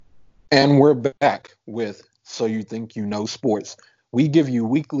And we're back with So You Think You Know Sports. We give you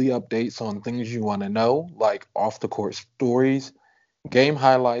weekly updates on things you want to know, like off the court stories, game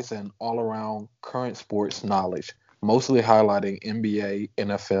highlights, and all around current sports knowledge, mostly highlighting NBA,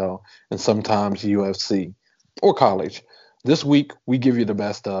 NFL, and sometimes UFC or college. This week, we give you the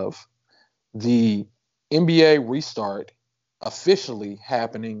best of the NBA restart officially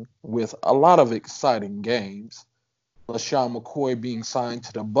happening with a lot of exciting games. LaShawn McCoy being signed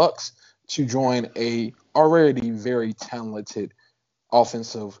to the Bucks to join a already very talented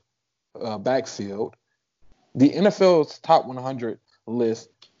offensive backfield. The NFL's top 100 list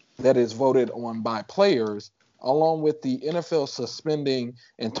that is voted on by players, along with the NFL suspending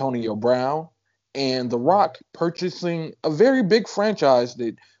Antonio Brown and The Rock purchasing a very big franchise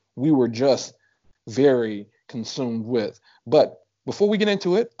that we were just very consumed with. But before we get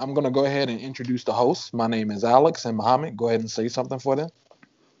into it, I'm going to go ahead and introduce the hosts. My name is Alex, and Mohammed, go ahead and say something for them.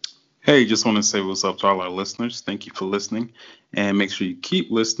 Hey, just want to say what's up to all our listeners. Thank you for listening. And make sure you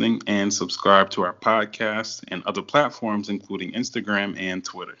keep listening and subscribe to our podcast and other platforms, including Instagram and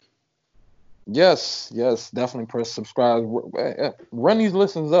Twitter. Yes, yes, definitely press subscribe. Run these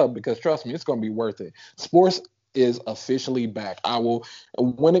listens up because trust me, it's going to be worth it. Sports is officially back.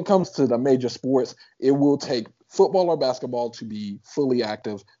 When it comes to the major sports, it will take football or basketball to be fully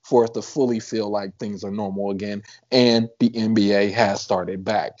active for it to fully feel like things are normal again. And the NBA has started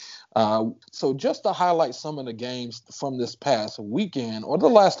back. So just to highlight some of the games from this past weekend or the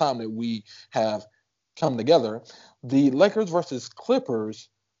last time that we have come together, the Lakers versus Clippers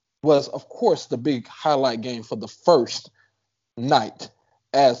was, of course, the big highlight game for the first night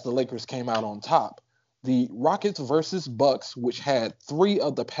as the Lakers came out on top. The Rockets versus Bucks, which had three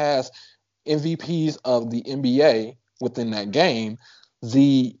of the past MVPs of the NBA within that game.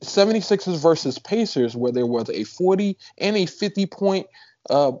 The 76ers versus Pacers, where there was a 40 and a 50 point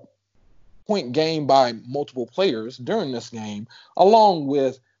game by multiple players during this game, along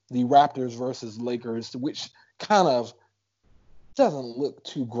with the Raptors versus Lakers, which kind of doesn't look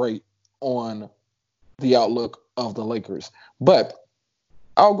too great on the outlook of the Lakers. But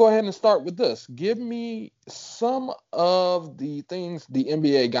I'll go ahead and start with this. Give me some of the things the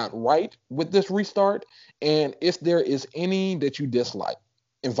NBA got right with this restart, and if there is any that you dislike,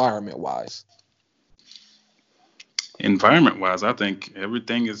 environment wise. Environment wise, I think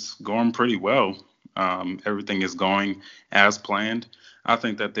everything is going pretty well. Everything is going as planned. I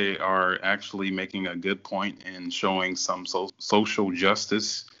think that they are actually making a good point in showing some social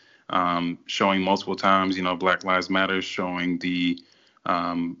justice, showing multiple times, Black Lives Matter, showing the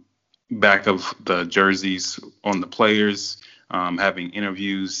um, back of the jerseys on the players, having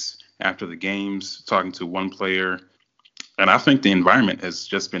interviews after the games, talking to one player. And I think the environment has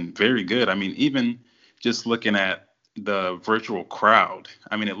just been very good. I mean, even just looking at the virtual crowd,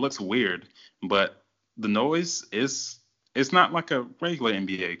 I mean, it looks weird, but the noise is it's not like a regular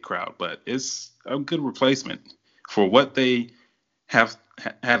NBA crowd, but it's a good replacement for what they have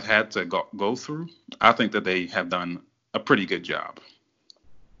had to go through. I think that they have done a pretty good job.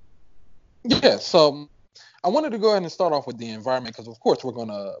 Yeah, so I wanted to go ahead and start off with the environment because, of course, we're going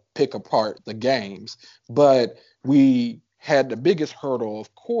to pick apart the games, but we had the biggest hurdle,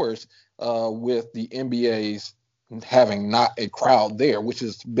 of course, with the NBA's having not a crowd there, which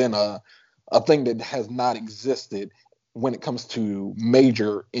has been a thing that has not existed when it comes to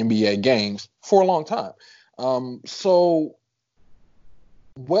major NBA games for a long time. So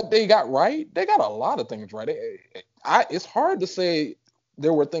what they got right, they got a lot of things right. It's hard to say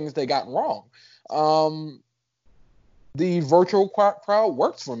there were things they got wrong. Um, the virtual crowd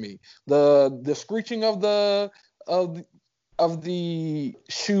works for me. The screeching of of the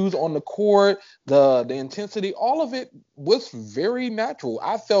shoes on the court, the intensity, all of it was very natural.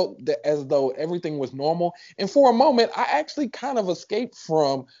 I felt that as though everything was normal, and for a moment, I actually kind of escaped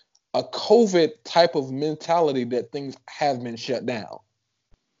from a COVID type of mentality that things have been shut down.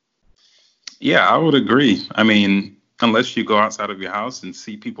 Yeah, I would agree. I mean, unless you go outside of your house and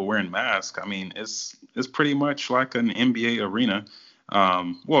see people wearing masks, I mean, it's pretty much like an NBA arena.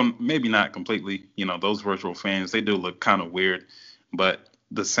 Well, maybe not completely. Those virtual fans, they do look kind of weird, but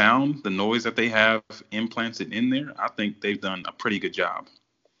the sound, the noise that they have implanted in there, I think they've done a pretty good job.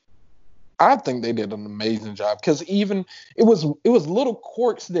 I think they did an amazing job because even it was little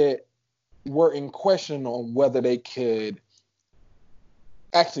quirks that were in question on whether they could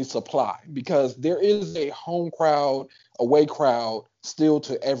actually supply because there is a home crowd, away crowd still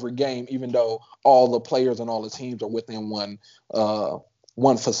to every game, even though all the players and all the teams are within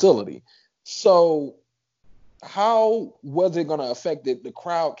one facility. So how was it going to affect it? The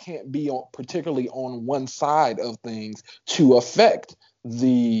crowd can't be on, particularly on one side of things to affect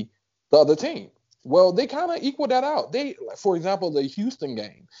the the other team. Well, they kind of equaled that out. For example, the Houston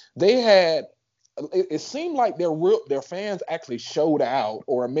game, they had. It seemed like their fans actually showed out,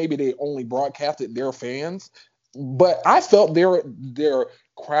 or maybe they only broadcasted their fans. But I felt their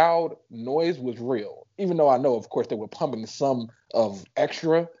crowd noise was real, even though I know, of course, they were pumping some of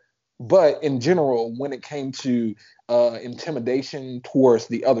extra. But in general, when it came to intimidation towards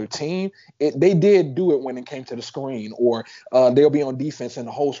the other team, they did do it when it came to the screen, or they'll be on defense and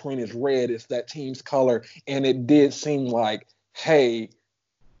the whole screen is red. It's that team's color. And it did seem like, hey,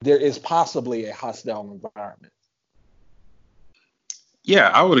 there is possibly a hostile environment. Yeah,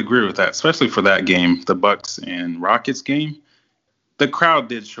 I would agree with that, especially for that game, the Bucks and Rockets game. The crowd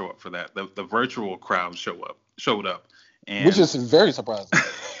did show up for that. The virtual crowd showed up. And which is very surprising.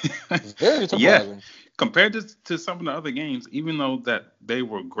 Very surprising. Yeah, compared to some of the other games, even though that they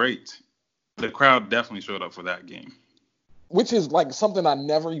were great, the crowd definitely showed up for that game. Which is like something I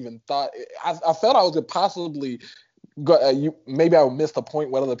never even thought. I felt I was possibly maybe I missed the point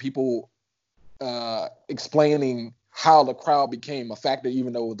with other people explaining how the crowd became a factor,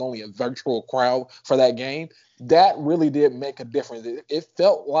 even though it was only a virtual crowd for that game. That really did make a difference. It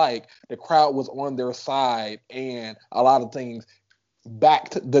felt like the crowd was on their side, and a lot of things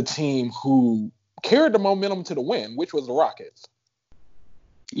backed the team who carried the momentum to the win, which was the Rockets.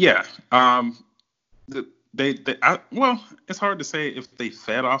 Yeah. Well, it's hard to say if they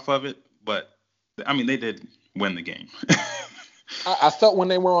fed off of it, but I mean, they did win the game. I felt when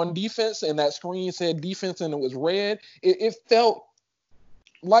they were on defense and that screen said defense and it was red, it felt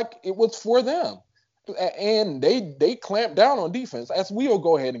like it was for them. And they clamped down on defense, as we'll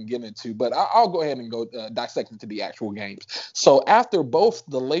go ahead and get into, but I'll go ahead and go dissect into the actual games. So after both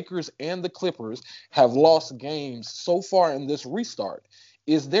the Lakers and the Clippers have lost games so far in this restart,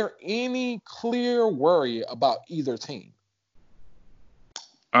 is there any clear worry about either team?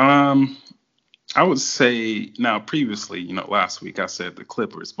 I would say now previously, last week I said the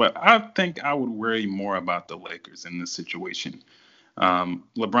Clippers, but I think I would worry more about the Lakers in this situation.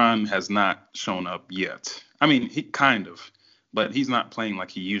 LeBron has not shown up yet. I mean, he kind of, but he's not playing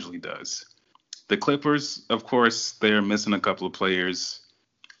like he usually does. The Clippers, of course, they're missing a couple of players,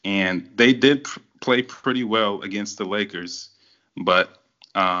 and they did play pretty well against the Lakers, but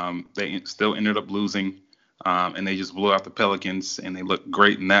they still ended up losing, and they just blew out the Pelicans, and they looked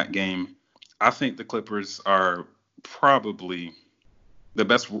great in that game. I think the Clippers are probably the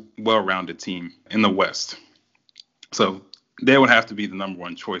best well-rounded team in the West. So they would have to be the number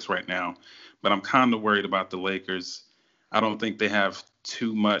one choice right now. But I'm kind of worried about the Lakers. I don't think they have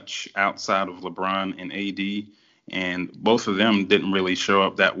too much outside of LeBron and AD. And both of them didn't really show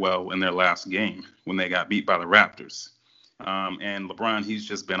up that well in their last game when they got beat by the Raptors. And LeBron, he's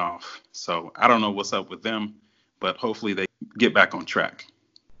just been off. So I don't know what's up with them, but hopefully they get back on track.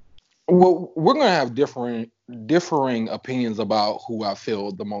 Well, we're going to have differing opinions about who I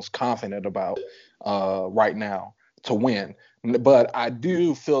feel the most confident about right now to win. But I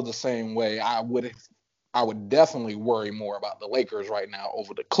do feel the same way. I would definitely worry more about the Lakers right now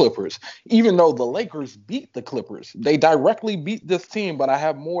over the Clippers, even though the Lakers beat the Clippers. They directly beat this team, but I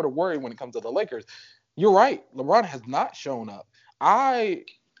have more to worry when it comes to the Lakers. You're right. LeBron has not shown up.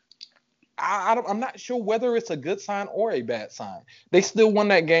 I'm not sure whether it's a good sign or a bad sign. They still won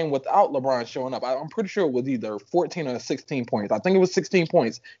that game without LeBron showing up. I'm pretty sure it was either 14 or 16 points. I think it was 16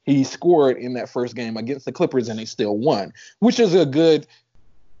 points he scored in that first game against the Clippers, and they still won, which is a good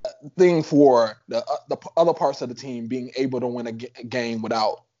thing for the other parts of the team being able to win a game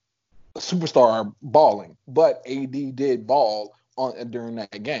without a superstar balling. But AD did ball during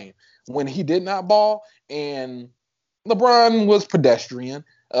that game. When he did not ball, and LeBron was pedestrian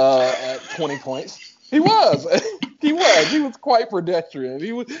at 20 points. He was quite pedestrian.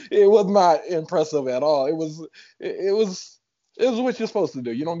 It was not impressive at all. It was what you're supposed to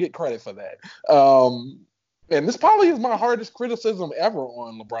do. You don't get credit for that. And this probably is my hardest criticism ever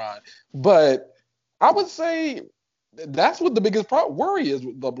on LeBron. But I would say that's what the biggest worry is.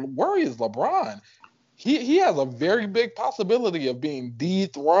 The worry is LeBron. He has a very big possibility of being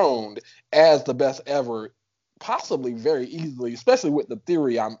dethroned as the best ever, possibly very easily, especially with the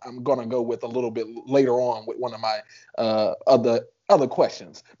theory I'm going to go with a little bit later on with one of my other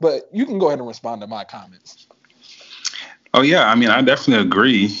questions. But you can go ahead and respond to my comments. Oh, yeah. I mean, I definitely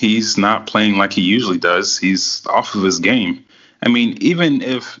agree. He's not playing like he usually does. He's off of his game. I mean, even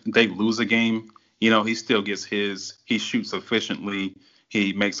if they lose a game, he still gets he shoots efficiently.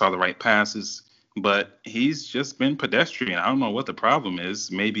 He makes all the right passes. But he's just been pedestrian. I don't know what the problem is.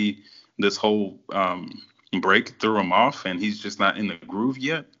 Maybe this whole break threw him off and he's just not in the groove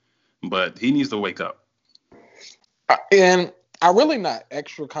yet. But he needs to wake up. And I'm really not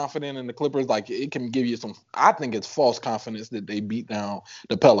extra confident in the Clippers. Like it can give you some. I think it's false confidence that they beat down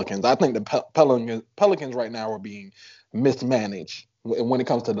the Pelicans. I think the Pelicans right now are being mismanaged when it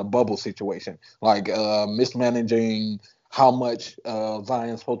comes to the bubble situation. Like mismanaging how much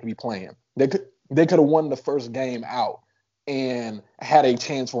Zion's supposed to be playing. They could have won the first game out and had a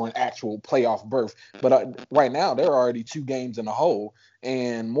chance for an actual playoff berth. But right now they're already 2 games in the hole,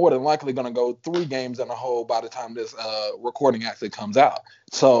 and more than likely going to go 3 games in the hole by the time this recording actually comes out.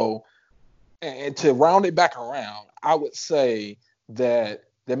 So, and to round it back around, I would say that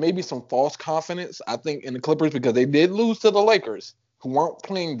there may be some false confidence, I think, in the Clippers because they did lose to the Lakers, who weren't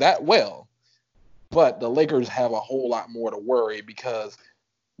playing that well. But the Lakers have a whole lot more to worry because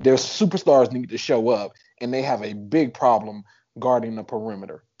their superstars need to show up, and they have a big problem guarding the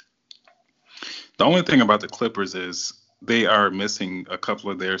perimeter. The only thing about the Clippers is they are missing a couple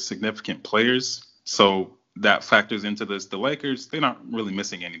of their significant players. So that factors into this. The Lakers, they're not really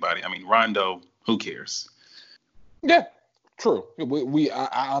missing anybody. I mean, Rondo, who cares? Yeah, true.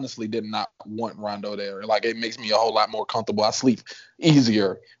 I honestly did not want Rondo there. Like it makes me a whole lot more comfortable. I sleep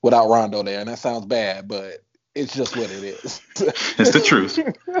easier without Rondo there, and that sounds bad, but it's just what it is. It's the truth.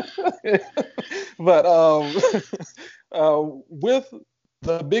 But with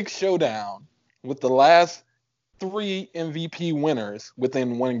the big showdown, with the last 3 MVP winners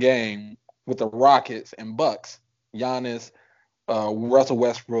within one game, with the Rockets and Bucks, Giannis, Russell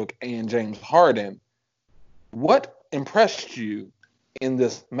Westbrook, and James Harden, what impressed you in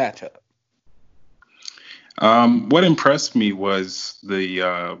this matchup? What impressed me was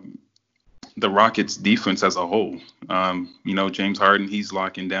the Rockets' defense as a whole. James Harden, he's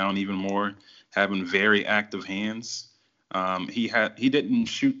locking down even more, having very active hands. He didn't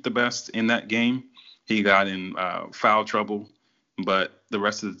shoot the best in that game. He got in foul trouble, but the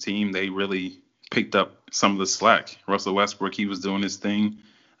rest of the team, they really picked up some of the slack. Russell Westbrook, he was doing his thing,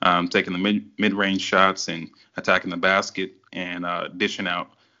 taking the mid-range shots and attacking the basket and dishing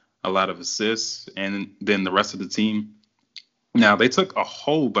out a lot of assists. And then the rest of the team, now they took a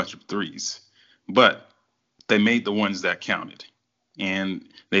whole bunch of threes, but they made the ones that counted. And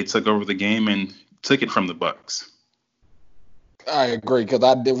they took over the game and took it from the Bucks. I agree because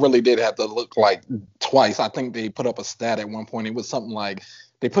really did have to look like twice. I think they put up a stat at one point. It was something like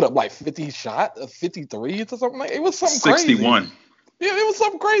they put up like 50 shots, 53 or something like. It was something 61. Crazy. Yeah, it was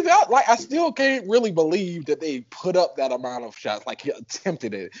something crazy. I still can't really believe that they put up that amount of shots. Like he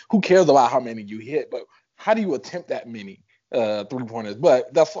attempted it. Who cares about how many you hit? But how do you attempt that many 3-pointers?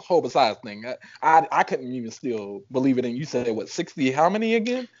 But that's a whole besides thing. I couldn't even still believe it. And you said what 60? How many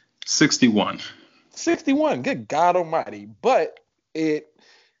again? 61. 61. Good God Almighty! But it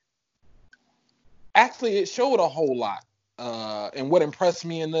showed a whole lot. And what impressed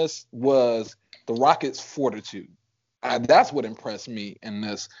me in this was the Rockets' fortitude. That's what impressed me in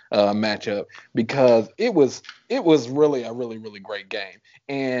this matchup because it was really a really, really great game.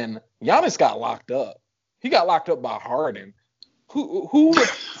 And Giannis got locked up. He got locked up by Harden. Who would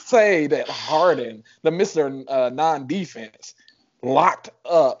say that Harden, the Mr. Non-defense, locked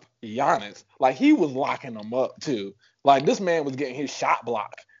up Giannis? Like he was locking him up too. Like this man was getting his shot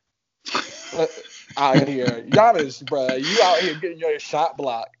blocked out here. Giannis, bro, you out here getting your shot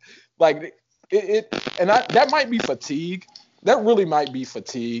blocked. Like that might be fatigue. That really might be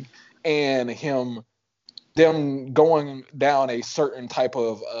fatigue and them going down a certain type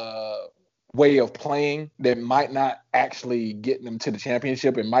of way of playing that might not actually get them to the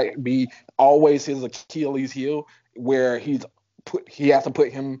championship. It might be always his Achilles heel where he has to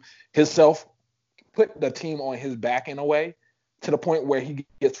put the team on his back in a way to the point where he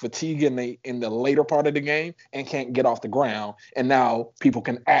gets fatigued in the later part of the game and can't get off the ground. And now people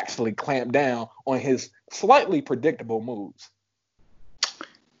can actually clamp down on his slightly predictable moves.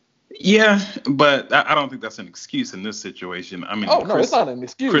 Yeah, but I don't think that's an excuse in this situation. I mean, no, it's not an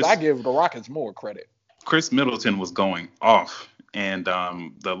excuse. I give the Rockets more credit. Chris Middleton was going off, and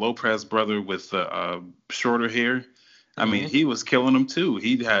the Lopez brother with the shorter hair, I mean, he was killing them too.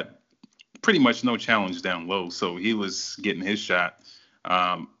 He had pretty much no challenge down low, so he was getting his shot.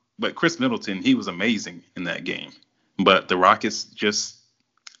 But Chris Middleton, he was amazing in that game. But the Rockets just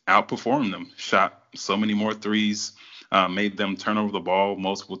outperformed them, shot so many more threes, made them turn over the ball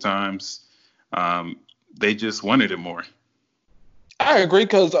multiple times. They just wanted it more. I agree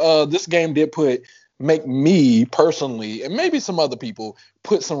because this game did make me personally, and maybe some other people,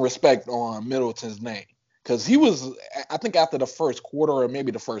 put some respect on Middleton's name. Because he was, I think after the first quarter or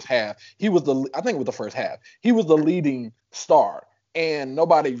maybe the first half, he was the first half. He was the leading star. And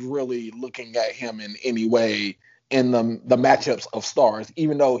nobody's really looking at him in any way in the matchups of stars,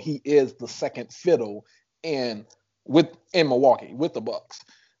 even though he is the second fiddle in in Milwaukee with the Bucks.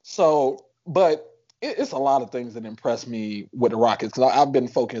 So, but it's a lot of things that impress me with the Rockets because I've been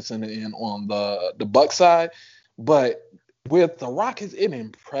focusing in on the Bucks side, but with the Rockets, it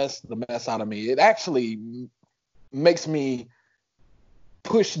impressed the mess out of me. It actually makes me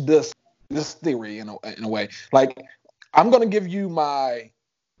push this theory in a way. Like, I'm gonna give you my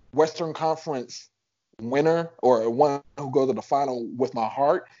Western Conference winner or one who goes to the final with my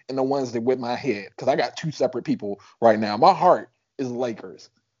heart and the ones that with my head because I got two separate people right now. My heart is Lakers,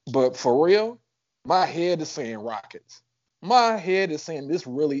 but for real, my head is saying Rockets. My head is saying this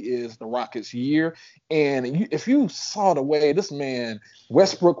really is the Rockets' year. And if you saw the way this man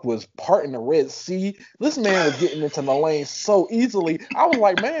Westbrook was parting the Red Sea, this man was getting into the lane so easily. I was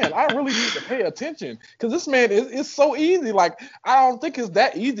like, man, I really need to pay attention because this man is so easy. Like, I don't think it's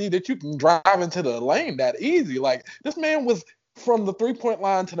that easy that you can drive into the lane that easy. Like, this man was from the 3-point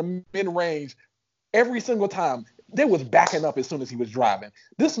line to the mid range every single time. They was backing up as soon as he was driving.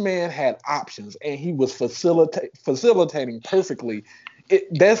 This man had options, and he was facilitating perfectly.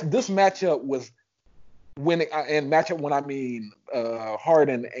 This matchup was when I mean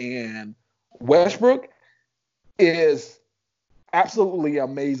Harden and Westbrook is absolutely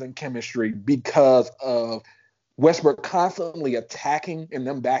amazing chemistry because of Westbrook constantly attacking and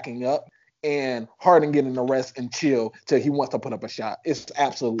them backing up, and Harden getting the rest and chill till he wants to put up a shot. It's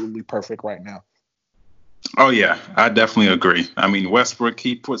absolutely perfect right now. Oh, yeah, I definitely agree. I mean, Westbrook,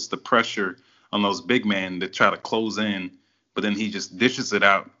 he puts the pressure on those big men to try to close in, but then he just dishes it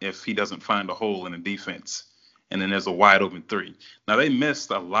out if he doesn't find a hole in the defense. And then there's a wide open three. Now, they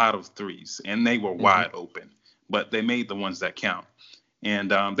missed a lot of threes, and they were wide open, but they made the ones that count.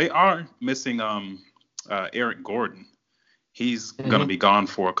 And they are missing Eric Gordon. He's going to be gone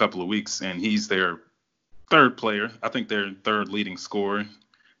for a couple of weeks, and he's their third player. I think their third leading scorer,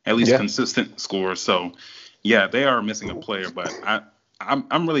 at least consistent scorer. So, yeah, they are missing a player, but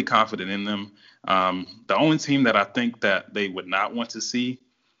I'm really confident in them. The only team that I think that they would not want to see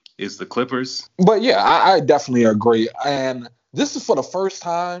is the Clippers. But yeah, I definitely agree. And this is for the first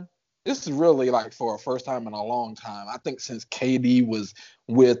time. This is really like for a first time in a long time. I think since KD was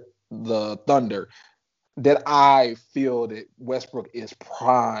with the Thunder, that I feel that Westbrook is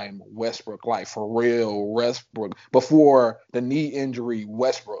prime Westbrook, like for real Westbrook, before the knee injury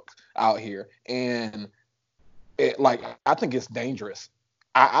Westbrook out here. And I think it's dangerous.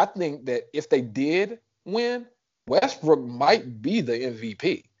 I think that if they did win, Westbrook might be the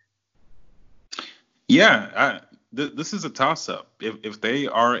MVP. Yeah, this is a toss-up. If they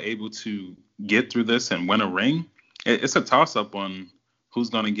are able to get through this and win a ring, it's a toss-up on who's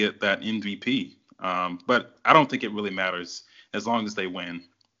going to get that MVP. But I don't think it really matters as long as they win.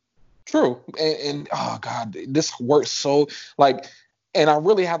 True. And oh God, this works so and I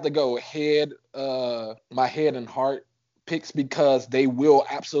really have to go my head and heart picks because they will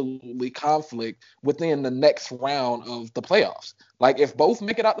absolutely conflict within the next round of the playoffs. Like if both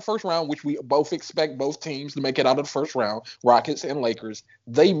make it out the first round, which we both expect both teams to make it out of the first round, Rockets and Lakers,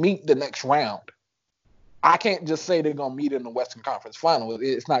 they meet the next round. I can't just say they're going to meet in the Western Conference Final.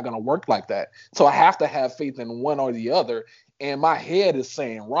 It's not going to work like that. So I have to have faith in one or the other. And my head is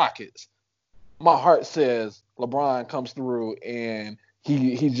saying Rockets. My heart says LeBron comes through and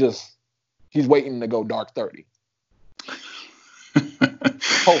he's waiting to go dark 30.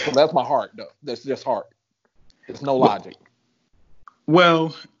 Hopefully, that's my heart, though. That's just heart. There's no logic.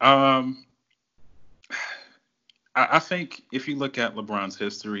 Well, I think if you look at LeBron's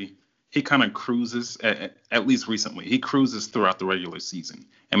history, he kind of cruises, at least recently. He cruises throughout the regular season.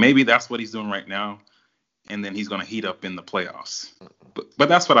 And maybe that's what he's doing right now. And then he's going to heat up in the playoffs. But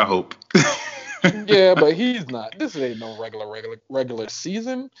that's what I hope. Yeah, but he's not. This ain't no regular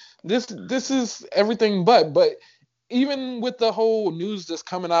season. This is everything but. But even with the whole news that's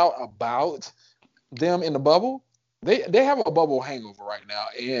coming out about them in the bubble, they have a bubble hangover right now,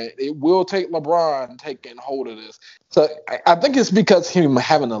 and it will take LeBron taking hold of this. So I think it's because him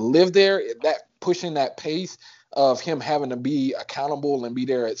having to live there, that pushing that pace of him having to be accountable and be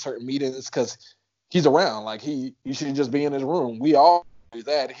there at certain meetings because he's around. Like he should just be in his room. We all do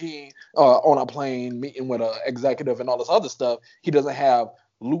that. He on a plane meeting with an executive and all this other stuff. He doesn't have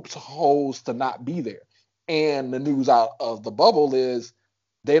loopholes to not be there. And the news out of the bubble is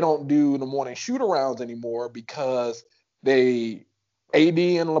they don't do the morning shoot-arounds anymore because AD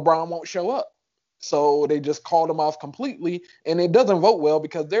and LeBron won't show up. So they just called them off completely, and it doesn't vote well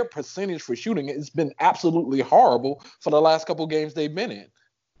because their percentage for shooting has been absolutely horrible for the last couple games they've been in.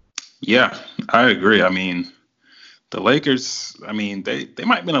 Yeah, I agree. I mean, the Lakers, I mean, they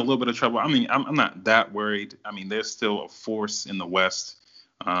might be in a little bit of trouble. I mean, I'm not that worried. I mean, they're still a force in the West.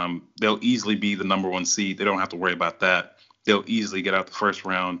 They'll easily be the number one seed. They don't have to worry about that. They'll easily get out the first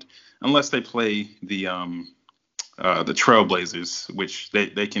round unless they play the Trailblazers, which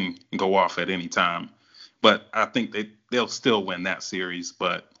they can go off at any time. But I think they'll still win that series,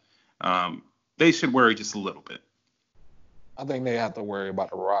 but they should worry just a little bit. I think they have to worry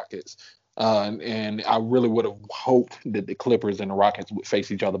about the Rockets. And I really would have hoped that the Clippers and the Rockets would face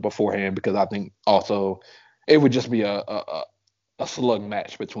each other beforehand, because I think also it would just be a slug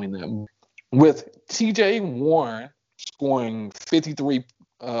match between them. With TJ Warren scoring 53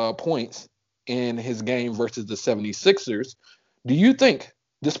 points in his game versus the 76ers, do you think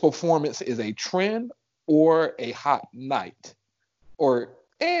this performance is a trend or a hot night?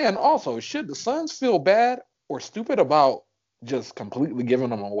 And also, should the Suns feel bad or stupid about just completely giving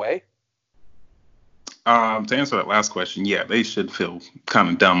them away? To answer that last question, yeah, they should feel kind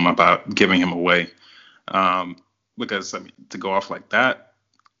of dumb about giving him away. Because, I mean, to go off like that,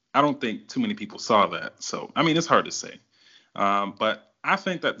 I don't think too many people saw that. So, I mean, it's hard to say. But I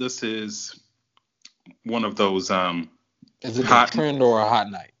think that this is one of those Is it a trend or a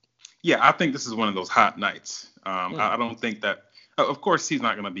hot night? Yeah, I think this is one of those hot nights. I don't think that, of course, he's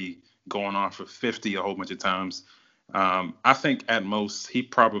not going to be going off for 50 a whole bunch of times. I think at most he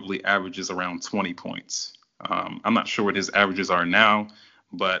probably averages around 20 points. I'm not sure what his averages are now,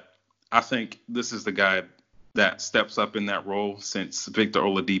 but I think this is the guy that steps up in that role, since Victor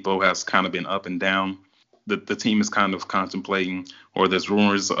Oladipo has kind of been up and down. The team is kind of contemplating, or there's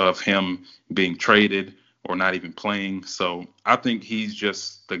rumors of him being traded or not even playing. So I think he's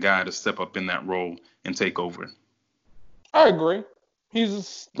just the guy to step up in that role and take over. I agree.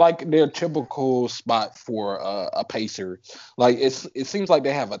 He's like their typical spot for a pacer. Like it seems like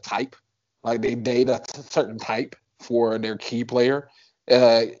they have a type, like they date a certain type for their key player.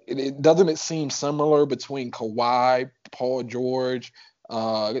 Doesn't it seem similar between Kawhi, Paul George,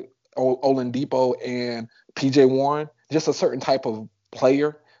 Oladipo, and PJ Warren? Just a certain type of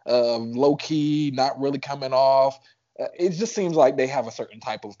player, low key, not really coming off. It just seems like they have a certain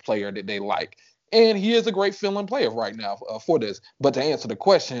type of player that they like. And he is a great fill-in player right now for this. But to answer the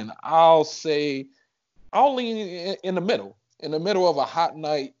question, I'll lean in the middle of a hot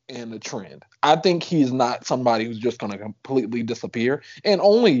night and a trend. I think he's not somebody who's just going to completely disappear and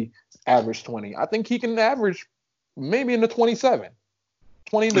only average 20. I think he can average maybe in the 27,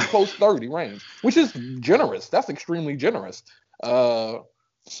 20 to close 30 range, which is generous. That's extremely generous.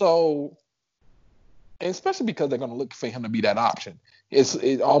 So, especially because they're going to look for him to be that option.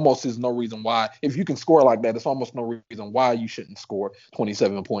 It almost is no reason why, if you can score like that, it's almost no reason why you shouldn't score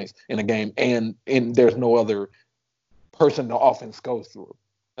 27 points in a game, and there's no other person the offense goes through.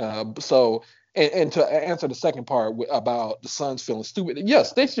 So to answer the second part about the Suns feeling stupid,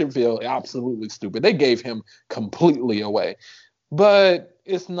 yes, they should feel absolutely stupid. They gave him completely away. But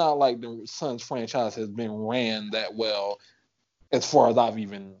it's not like the Suns franchise has been ran that well as far as I've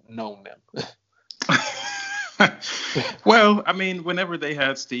even known them. Well, I mean, whenever they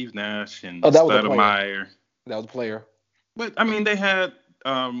had Steve Nash and Stoudemire. That was a player. But, I mean, they had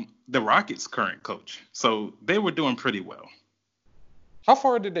the Rockets' current coach. So they were doing pretty well. How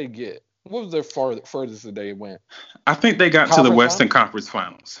far did they get? What was their furthest that they went? I think they got to the Western Conference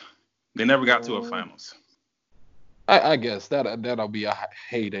Finals. They never got to a finals. I guess that'll be a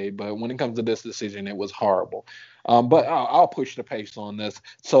heyday. But when it comes to this decision, it was horrible. But I'll push the pace on this.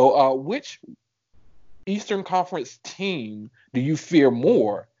 So which Eastern Conference team do you fear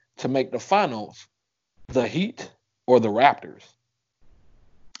more to make the finals, the Heat or the Raptors?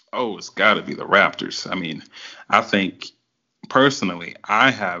 Oh, it's got to be the Raptors. I mean, I think personally, I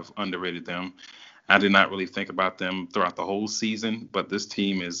have underrated them. I did not really think about them throughout the whole season, but this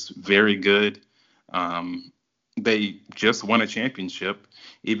team is very good. They just won a championship,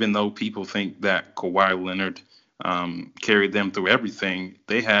 even though people think that Kawhi Leonard carried them through everything.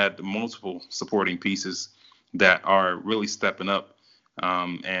 They had multiple supporting pieces that are really stepping up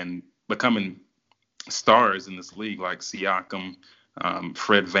and becoming stars in this league, like Siakam,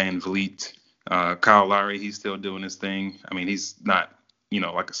 Fred VanVleet, Kyle Lowry. He's still doing his thing. I mean, he's not,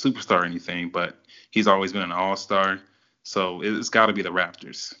 like a superstar or anything, but he's always been an all-star. So it's got to be the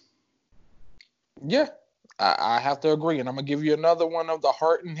Raptors. Yeah, I have to agree. And I'm going to give you another one of the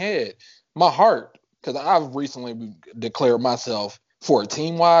heart and head. My heart, because I've recently declared myself, for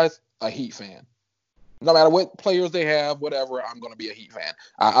team-wise, a Heat fan. No matter what players they have, whatever, I'm going to be a Heat fan.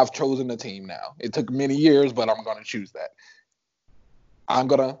 I've chosen the team now. It took many years, but I'm going to choose that. I'm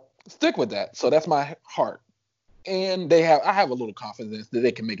going to stick with that. So that's my heart. And I have a little confidence that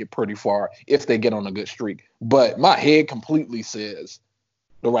they can make it pretty far if they get on a good streak. But my head completely says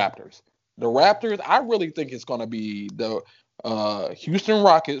the Raptors. The Raptors, I really think it's going to be the Houston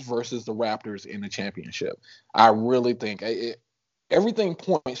Rockets versus the Raptors in the championship. I really think everything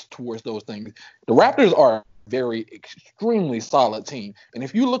points towards those things. The Raptors are a very extremely solid team, and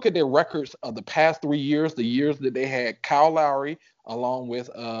if you look at their records of the past 3 years, the years that they had Kyle Lowry along with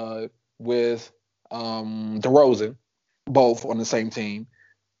DeRozan, both on the same team.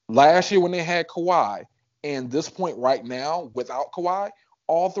 Last year when they had Kawhi, and this point right now without Kawhi,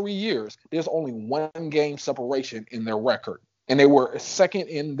 all 3 years there's only one game separation in their record, and they were second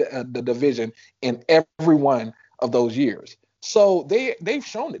in the division in every one of those years. So they've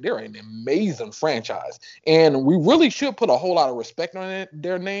shown that they're an amazing franchise, and we really should put a whole lot of respect on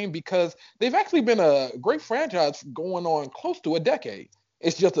their name because they've actually been a great franchise going on close to a decade.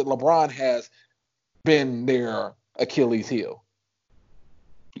 It's just that LeBron has been their Achilles heel.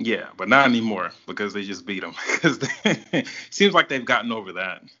 Yeah, but not anymore because they just beat them. Because seems like they've gotten over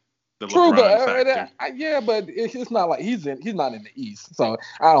that, the True, but LeBron factor. yeah, but it's not like he's not in the East, so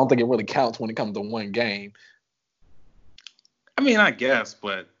I don't think it really counts when it comes to one game. I mean, I guess,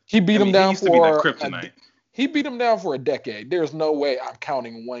 but He beat I him mean, he down used to be that for kryptonite. he beat him down for a decade. There's no way I'm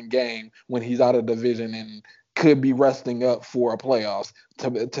counting one game when he's out of division and could be resting up for a playoffs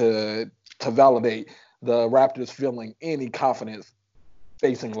to validate the Raptors feeling any confidence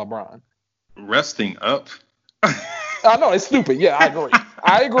facing LeBron. Resting up. I know it's stupid. Yeah, I agree.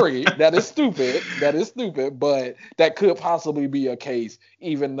 I agree. That is stupid. That is stupid. But that could possibly be a case,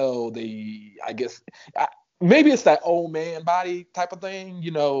 even though I guess, maybe it's that old man body type of thing.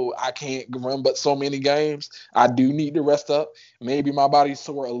 I can't run but so many games. I do need to rest up. Maybe my body's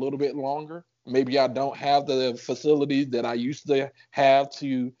sore a little bit longer. Maybe I don't have the facilities that I used to have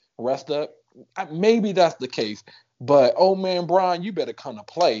to rest up. Maybe that's the case. But old man Brian, you better come to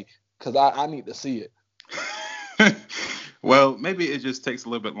play because I need to see it. Well, maybe it just takes a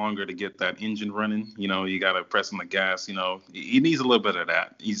little bit longer to get that engine running. You got to press on the gas. He needs a little bit of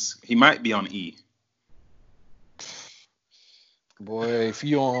that. He might be on E. Boy, if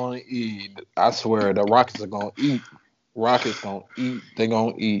you on E, I swear the Rockets are gonna eat. Rockets gonna eat. They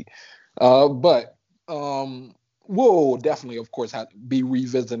gonna eat. But we'll definitely, of course, have to be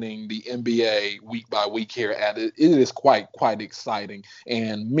revisiting the NBA week by week here. It is quite exciting,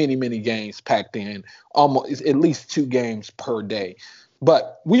 and many games packed in. Almost at least 2 games per day.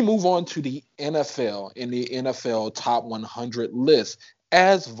 But we move on to the NFL in the NFL Top 100 list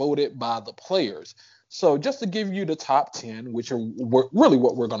as voted by the players. So just to give you the top 10, which are really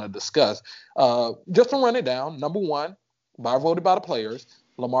what we're going to discuss, just to run it down, number one, voted by the players,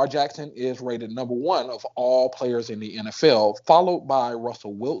 Lamar Jackson is rated number one of all players in the NFL, followed by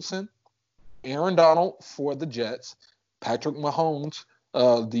Russell Wilson, Aaron Donald for the Jets, Patrick Mahomes,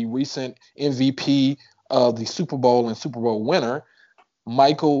 the recent MVP of the Super Bowl and Super Bowl winner,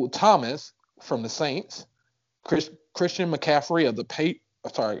 Michael Thomas from the Saints, Christian McCaffrey of the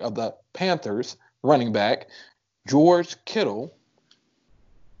Panthers, running back, George Kittle,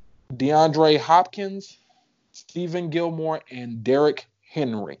 DeAndre Hopkins, Stephen Gilmore, and Derrick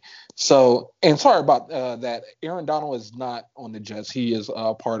Henry. So, and sorry about that. Aaron Donald is not on the Jets. He is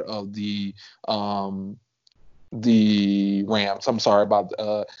part of the Rams. I'm sorry about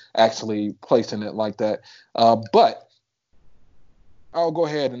actually placing it like that. But I'll go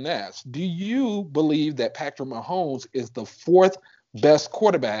ahead and ask, do you believe that Patrick Mahomes is the fourth best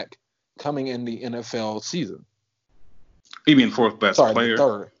quarterback coming in the NFL season? You mean fourth best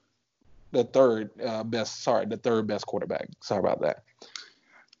player? The third best quarterback. Sorry about that.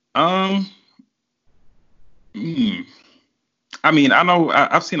 I mean, I know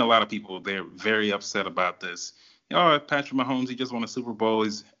I've seen a lot of people. They're very upset about this. Patrick Mahomes, he just won a Super Bowl.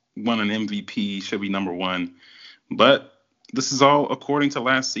 He's won an MVP. Should be number one. But this is all according to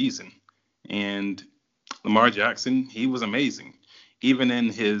last season. And Lamar Jackson, he was amazing. Even in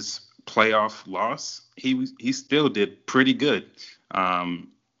his playoff loss, he still did pretty good.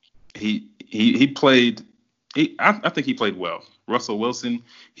 He played. I think he played well. Russell Wilson,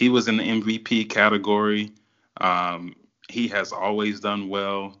 he was in the MVP category. He has always done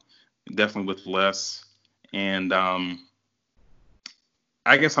well, definitely with less. And I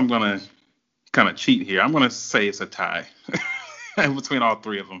guess I'm gonna kind of cheat here. I'm gonna say it's a tie between all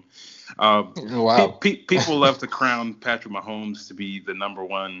three of them. Wow. People love to crown Patrick Mahomes to be the number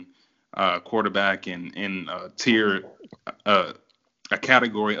one quarterback in a tier, a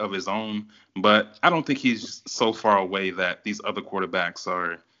category of his own. But I don't think he's so far away that these other quarterbacks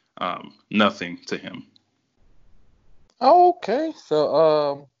are nothing to him. Okay,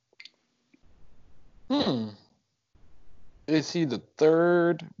 so is he the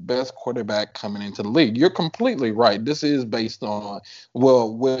third best quarterback coming into the league? You're completely right. This is based on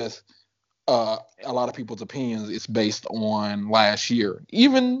with a lot of people's opinions is based on last year,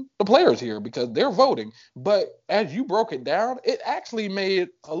 even the players here because they're voting. But as you broke it down, it actually made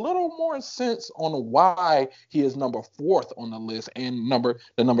a little more sense on why he is number fourth on the list and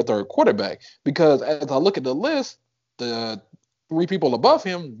the number third quarterback. Because as I look at the list, the three people above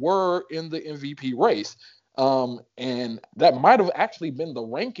him were in the MVP race, and that might have actually been the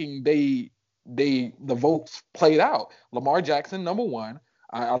ranking the votes played out. Lamar Jackson number one.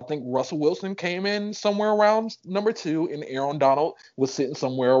 I think Russell Wilson came in somewhere around number two, and Aaron Donald was sitting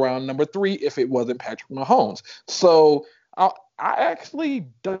somewhere around number three if it wasn't Patrick Mahomes. So I actually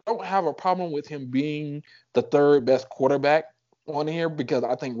don't have a problem with him being the third best quarterback on here because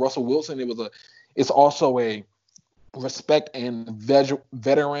I think Russell Wilson it's also a respect and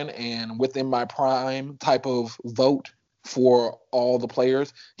veteran and within my prime type of vote for all the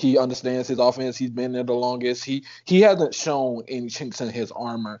players. He understands his offense. He's been there the longest. He hasn't shown any chinks in his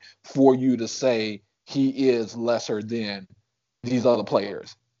armor for you to say he is lesser than these other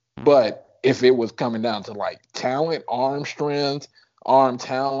players. But if it was coming down to like talent, arm strength, arm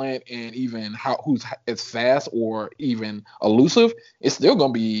talent, and even who's as fast or even elusive, it's still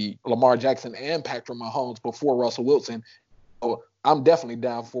gonna be Lamar Jackson and Patrick Mahomes before Russell Wilson. So I'm definitely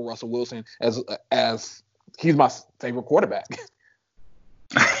down for Russell Wilson as he's my favorite quarterback.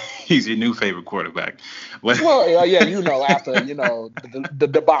 He's your new favorite quarterback. Well, yeah, after the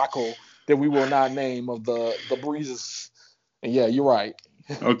debacle that we will not name of the Breezes. And yeah, you're right.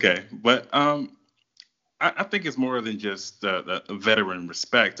 Okay, but I think it's more than just the veteran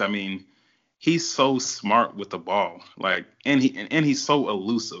respect. I mean, he's so smart with the ball, like, and he's so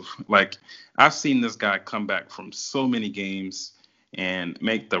elusive. Like, I've seen this guy come back from so many games and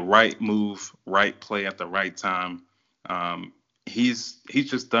make the right move, right play at the right time. He's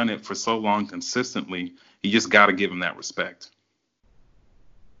just done it for so long consistently. You just got to give him that respect.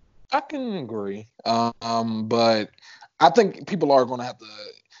 I can agree, but I think people are going to have to.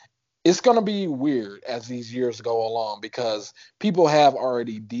 It's going to be weird as these years go along because people have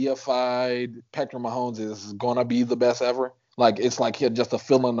already deified Patrick Mahomes is going to be the best ever. Like it's like he's just a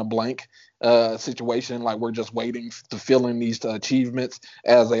fill in the blank situation. Like we're just waiting to fill in these achievements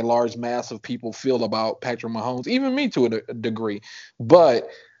as a large mass of people feel about Patrick Mahomes, even me to a degree. But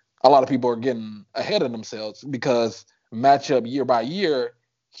a lot of people are getting ahead of themselves because matchup year by year,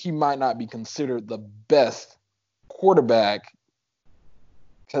 he might not be considered the best quarterback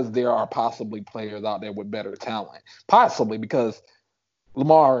because there are possibly players out there with better talent. Possibly because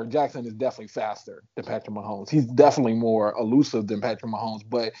Lamar Jackson is definitely faster than Patrick Mahomes. He's definitely more elusive than Patrick Mahomes,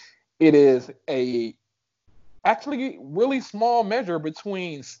 but it is a actually really small measure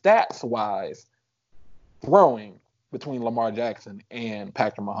between stats wise throwing between Lamar Jackson and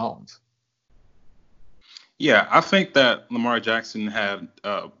Patrick Mahomes. Yeah, I think that Lamar Jackson had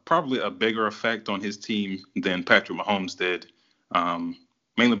probably a bigger effect on his team than Patrick Mahomes did,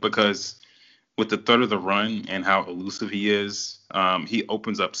 mainly because with the third of the run and how elusive he is, he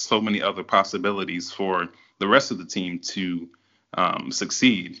opens up so many other possibilities for the rest of the team to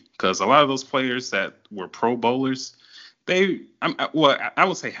succeed. Because a lot of those players that were Pro Bowlers, I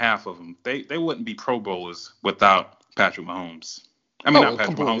would say half of them, they wouldn't be Pro Bowlers without Patrick Mahomes. I mean, not Oh,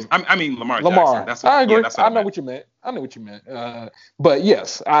 Patrick Mahomes. completely. I mean Lamar Jackson. Lamar, I agree. That's what I I know meant. what you meant. I know what you meant. But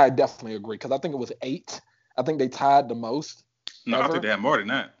yes, I definitely agree because I think it was 8. I think they tied the most No, I think ever. they had more than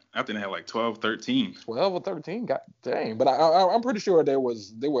that. I think they had like 12, 13. 12 or 13. God dang. But I'm pretty sure they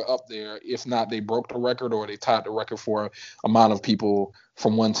were up there. If not, they broke the record or they tied the record for amount of people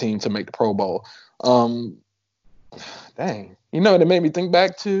from one team to make the Pro Bowl. Um, Dang. It made me think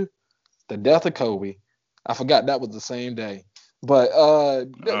back to the death of Kobe. I forgot that was the same day. But Uh,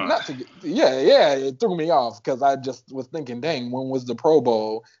 not to yeah, it threw me off because I just was thinking, dang, when was the Pro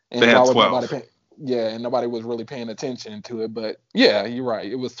Bowl they and why had was nobody 12. paying? Yeah, and nobody was really paying attention to it. But yeah, you're right.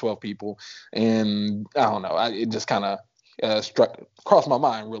 It was 12 people, and I don't know. It just kind of struck crossed my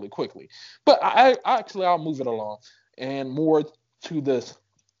mind really quickly. But I'll move it along and more to this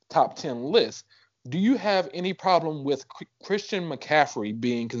top 10 list. Do you have any problem with Christian McCaffrey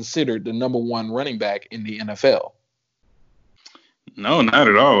being considered the number one running back in the NFL? No, not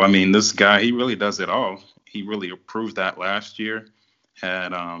at all. I mean, this guy, he really does it all. He really proved that last year.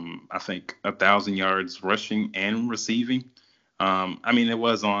 Had, I think, 1,000 yards rushing and receiving. I mean, it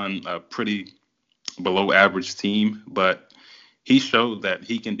was on a pretty below average team, but he showed that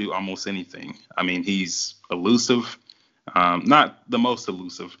he can do almost anything. I mean, he's elusive, not the most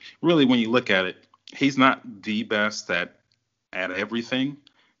elusive. Really, when you look at it, he's not the best at everything,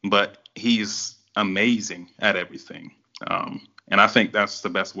 but he's amazing at everything. And I think that's the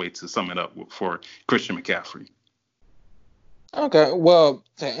best way to sum it up for Christian McCaffrey. Okay, well,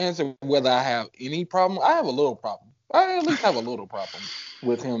 to answer whether I have any problem, I have a little problem. I at least have a little problem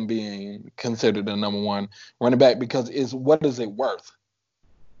with him being considered the number one running back because is what is it worth?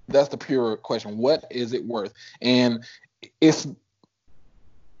 That's the pure question. What is it worth? And it's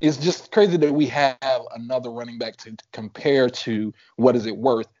it's just crazy that we have another running back to compare to what is it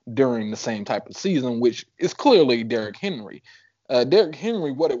worth during the same type of season, which is clearly Derrick Henry. Derrick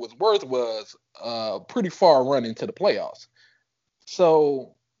Henry, what it was worth was pretty far run into the playoffs.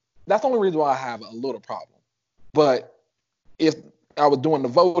 So that's the only reason why I have a little problem. But if I was doing the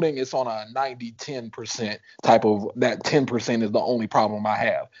voting, it's on a 90-10% type of that 10% is the only problem I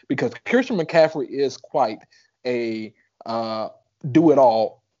have because Christian McCaffrey is quite a do it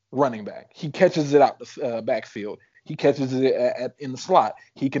all running back. He catches it out the backfield. He catches it in the slot.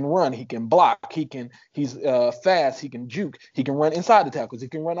 He can run. He can block. He's fast. He can juke. He can run inside the tackles. He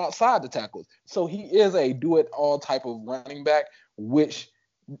can run outside the tackles. So he is a do it all type of running back, which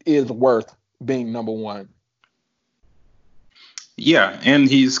is worth being number one. Yeah, and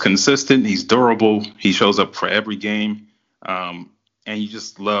he's consistent. He's durable. He shows up for every game. And you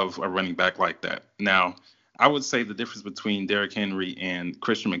just love a running back like that. Now, I would say the difference between Derrick Henry and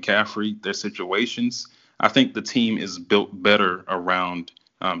Christian McCaffrey, their situations, I think the team is built better around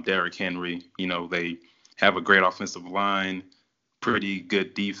Derrick Henry. You know, they have a great offensive line, pretty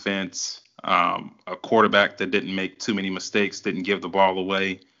good defense, a quarterback that didn't make too many mistakes, didn't give the ball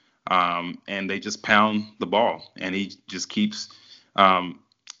away, and they just pound the ball, and he just keeps um,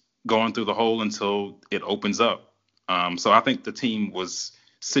 going through the hole until it opens up. So I think the team was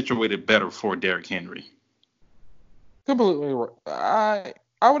situated better for Derrick Henry. Completely, I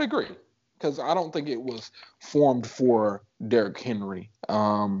would agree because I don't think it was formed for Derrick Henry.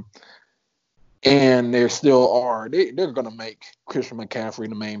 And there still are they're going to make Christian McCaffrey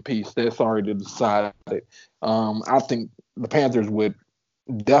the main piece. That's already decided. I think the Panthers would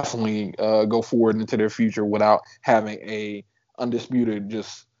definitely go forward into their future without having a undisputed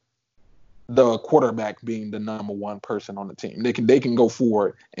just the quarterback being the number one person on the team. They can go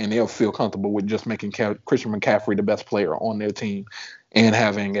forward and they'll feel comfortable with just making Christian McCaffrey the best player on their team and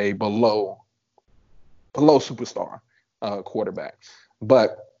having a below superstar quarterback.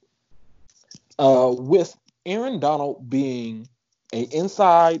 But with Aaron Donald being an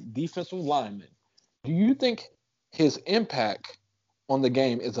inside defensive lineman, do you think his impact on the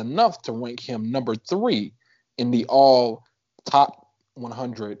game is enough to rank him number three in the all top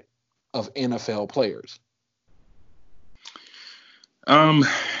 100 of NFL players? Um,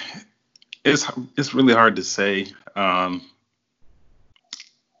 it's it's really hard to say.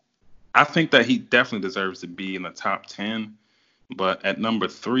 I think that he definitely deserves to be in the top 10, but at number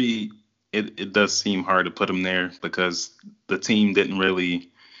three, it does seem hard to put him there because the team didn't really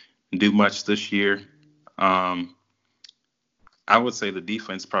do much this year. Um, I would say the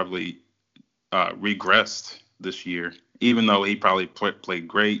defense probably regressed this year, even though he probably played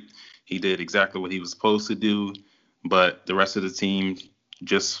great. He did exactly what he was supposed to do, but the rest of the team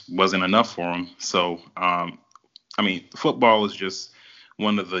just wasn't enough for him. So, I mean, football is just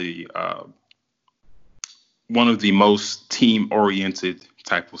one of the uh, one of the most team oriented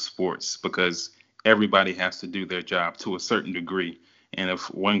type of sports because everybody has to do their job to a certain degree. And if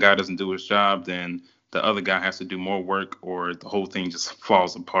one guy doesn't do his job, then the other guy has to do more work or the whole thing just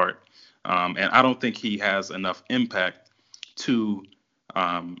falls apart. And I don't think he has enough impact to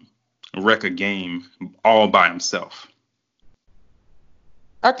um, wreck a game all by himself.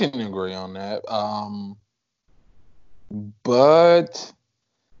 I can agree on that. But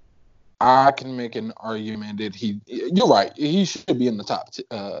I can make an argument that you're right, he should be in the top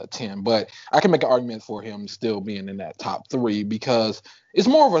 10, but I can make an argument for him still being in that top three because it's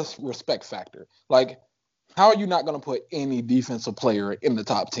more of a respect factor. Like, how are you not going to put any defensive player in the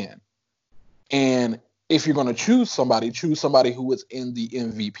top 10? And if you're going to choose somebody who is in the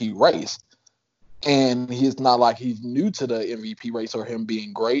MVP race. And he's not like he's new to the MVP race or him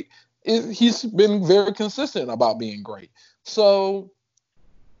being great. He's been very consistent about being great. So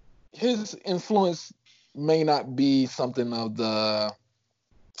his influence may not be something of the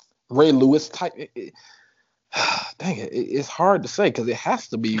Ray Lewis type. Dang it, it's hard to say because it has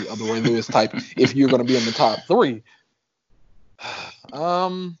to be of the Ray Lewis type if you're going to be in the top three.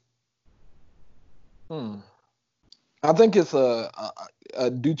 Um, hmm. I think it's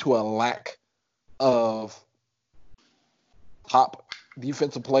due to a lack of top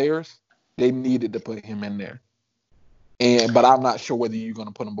defensive players. They needed to put him in there. But I'm not sure whether you're going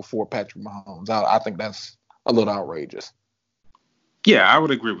to put him before Patrick Mahomes. I think that's a little outrageous. Yeah, I would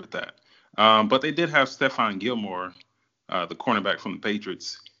agree with that. But they did have Stephon Gilmore, the cornerback from the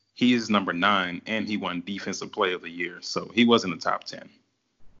Patriots. he is number 9, and he won Defensive Player of the Year. So he was in the top 10.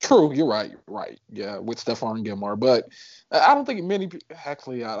 True, you're right. You're right. Yeah, with Stephon Gilmore, but I don't think many.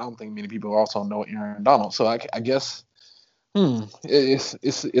 Actually, I don't think many people also know Aaron Donald. So I guess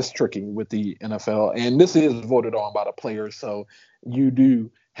it's tricky with the NFL, and this is voted on by the players. So you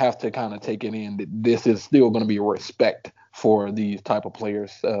do have to kind of take it in that this is still going to be a respect for these type of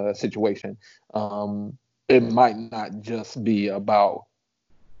players situation. It might not just be about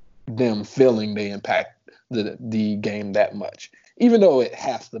them feeling they impact the game that much, even though it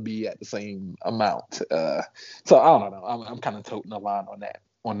has to be at the same amount. So I don't know. I'm kind of toting the line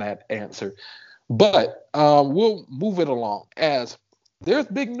on that answer, but we'll move it along as there's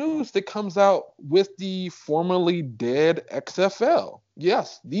big news that comes out with the formerly dead XFL.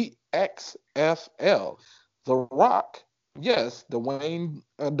 Yes, the XFL. The Rock, yes,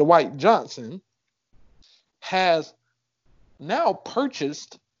 Dwight Johnson has now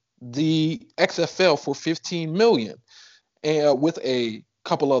purchased the XFL for $15 million, and with a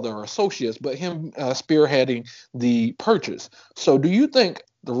couple other associates, but him spearheading the purchase. So, do you think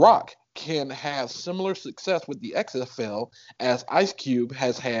The Rock can have similar success with the XFL as Ice Cube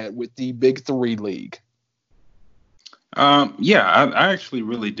has had with the Big Three League? Yeah, I actually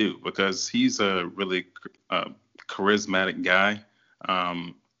really do, because he's a really charismatic guy.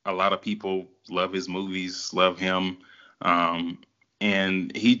 A lot of people love his movies, love him.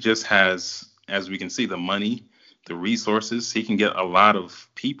 And he just has, as we can see, the money, the resources. He can get a lot of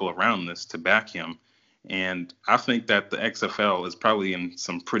people around this to back him. And I think that the XFL is probably in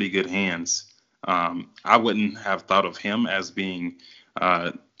some pretty good hands. I wouldn't have thought of him as being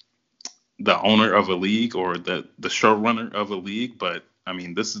the owner of a league or the showrunner of a league, but I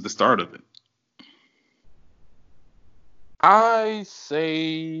mean, this is the start of it. I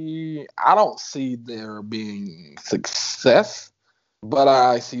say I don't see there being success, but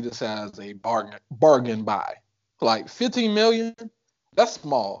I see this as a bargain buy. Like 15 million, that's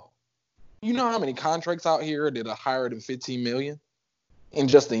small. You know how many contracts out here that are higher than 15 million in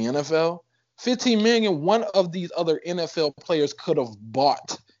just the NFL? 15 million, one of these other NFL players could have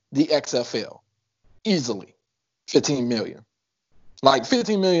bought the XFL easily. 15 million. Like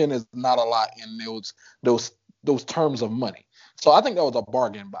 15 million is not a lot in those terms of money. So I think that was a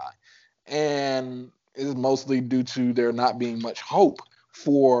bargain buy. And it's mostly due to there not being much hope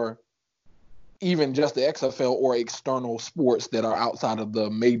for even just the XFL or external sports that are outside of the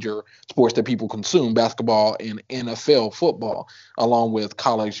major sports that people consume, basketball and NFL football, along with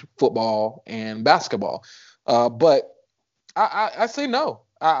college football and basketball. But I say no.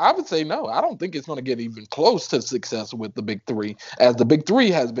 I would say no. I don't think it's going to get even close to success with the Big Three, as the Big Three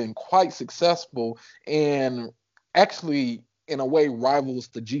has been quite successful and actually, in a way, rivals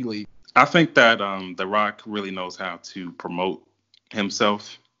the G League. I think that The Rock really knows how to promote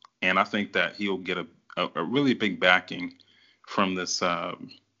himself, and I think that he'll get a really big backing from this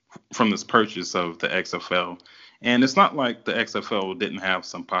purchase of the XFL. And it's not like the XFL didn't have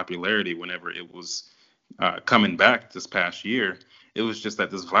some popularity whenever it was coming back this past year. It was just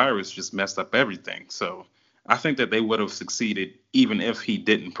that this virus just messed up everything. So I think that they would have succeeded even if he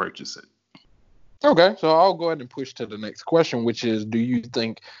didn't purchase it. Okay, so I'll go ahead and push to the next question, which is, do you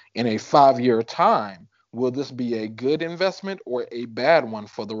think in a 5-year time, will this be a good investment or a bad one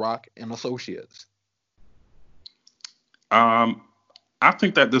for The Rock and Associates? I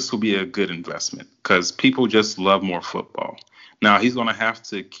think that this will be a good investment because people just love more football. Now, he's going to have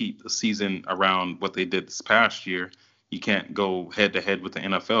to keep the season around what they did this past year. You can't go head to head with the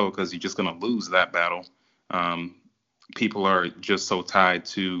NFL because you're just going to lose that battle. Um, People are just so tied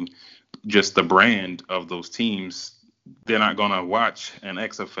to just the brand of those teams. They're not going to watch an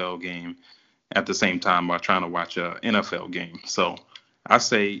XFL game at the same time while trying to watch a NFL game. So I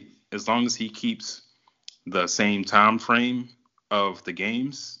say as long as he keeps the same time frame of the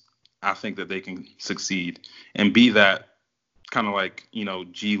games, I think that they can succeed and be that kind of like,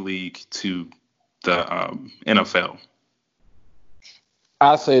 G League to the NFL.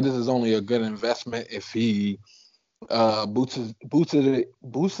 I say this is only a good investment if he boosts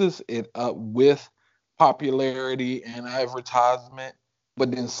it up with popularity and advertisement, but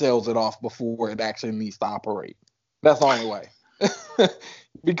then sells it off before it actually needs to operate. That's the only way.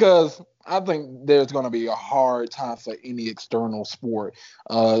 Because I think there's going to be a hard time for any external sport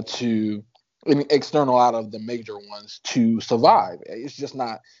any external out of the major ones to survive. It's just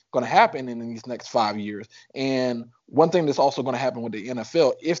not going to happen in these next 5 years. And one thing that's also going to happen with the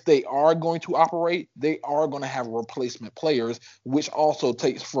NFL, if they are going to operate, they are going to have replacement players, which also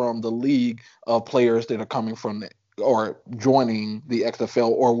takes from the league of players that are coming from or joining the XFL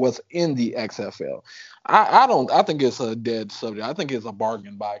or was in the XFL. I think it's a dead subject. I think it's a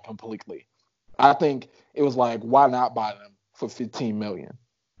bargain buy completely. I think it was like, why not buy them for 15 million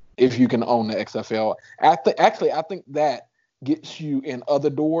if you can own the XFL? I think that gets you in other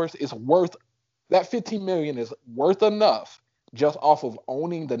doors. It's worth that 15 million is worth enough just off of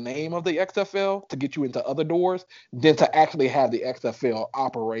owning the name of the XFL to get you into other doors than to actually have the XFL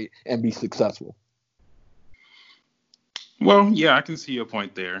operate and be successful. Well, yeah, I can see your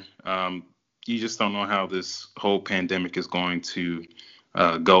point there. You just don't know how this whole pandemic is going to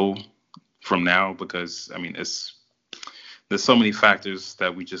go from now because, I mean, there's so many factors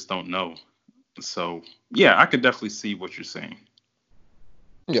that we just don't know. So, yeah, I could definitely see what you're saying.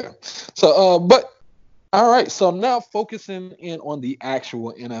 Yeah. So, but all right. So now focusing in on the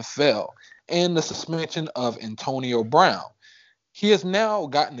actual NFL and the suspension of Antonio Brown. He has now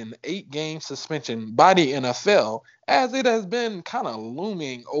gotten an 8-game suspension by the NFL as it has been kind of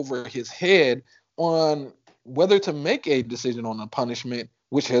looming over his head on whether to make a decision on a punishment,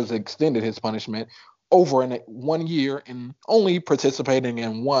 which has extended his punishment over 1 year and only participating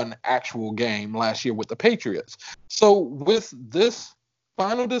in one actual game last year with the Patriots. So with this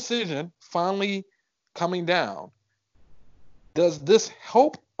final decision finally coming down, does this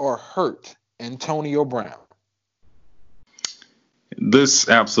help or hurt Antonio Brown? This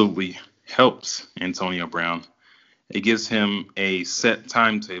absolutely helps Antonio Brown. It gives him a set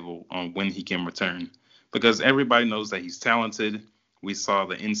timetable on when he can return because everybody knows that he's talented. We saw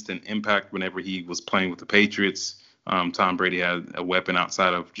the instant impact whenever he was playing with the Patriots. Tom Brady had a weapon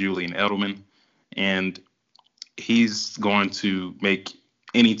outside of Julian Edelman, and he's going to make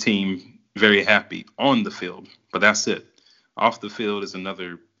any team very happy on the field. But that's it. Off the field is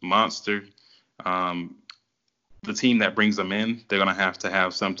another monster. Um, the team that brings him in, they're going to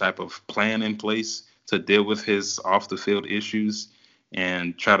have some type of plan in place to deal with his off the field issues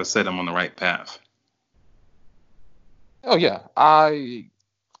and try to set him on the right path. Oh yeah, I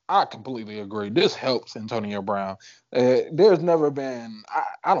completely agree. This helps Antonio Brown. There's never been,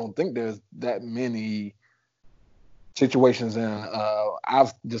 I don't think there's that many situations in,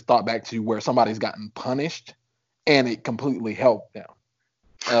 I've just thought back to where somebody's gotten punished and it completely helped them.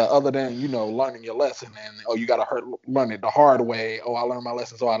 Other than, learning your lesson and, you got to learn it the hard way. Oh, I learned my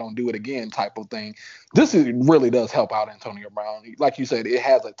lesson so I don't do it again type of thing. Really does help out Antonio Brown. Like you said, it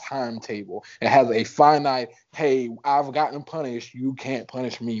has a timetable. It has a finite, hey, I've gotten punished. You can't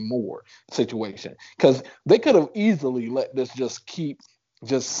punish me more situation. Because they could have easily let this just keep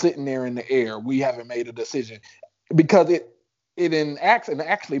just sitting there in the air. We haven't made a decision because it enacts and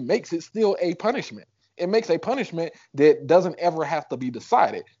actually makes it still a punishment. It makes a punishment that doesn't ever have to be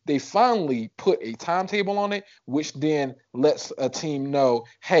decided. They finally put a timetable on it, which then lets a team know,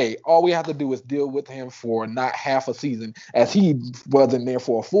 hey, all we have to do is deal with him for not half a season, as he wasn't there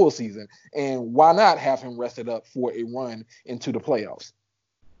for a full season. And why not have him rested up for a run into the playoffs?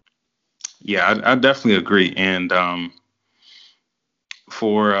 Yeah, I definitely agree. And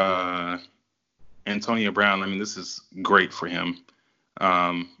for Antonio Brown, I mean, this is great for him.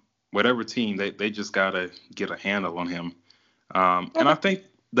 Um, Whatever team, they just got to get a handle on him. And I think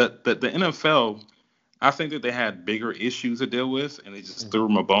that the NFL, I think that they had bigger issues to deal with, and they just threw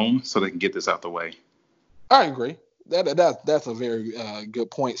him a bone so they can get this out the way. I agree. That's a very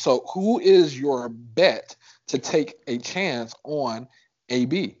good point. So, who is your bet to take a chance on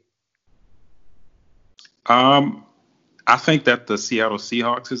AB? I think that the Seattle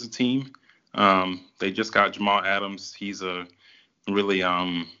Seahawks is a team. They just got Jamal Adams. He's a really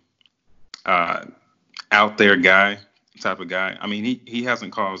uh, out there guy, type of guy. I mean, he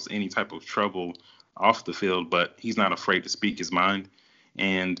hasn't caused any type of trouble off the field, but he's not afraid to speak his mind.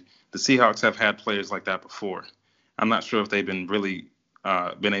 And the Seahawks have had players like that before. I'm not sure if they've been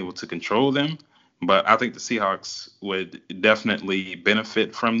able to control them, but I think the Seahawks would definitely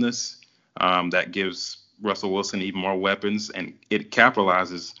benefit from this. That gives Russell Wilson even more weapons, and it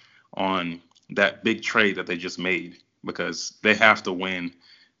capitalizes on that big trade that they just made because they have to win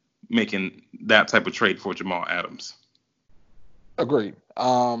making that type of trade for Jamal Adams. Agreed.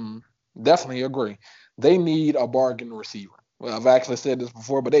 Definitely agree. They need a bargain receiver. Well, I've actually said this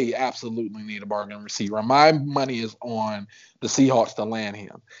before, but they absolutely need a bargain receiver. My money is on the Seahawks to land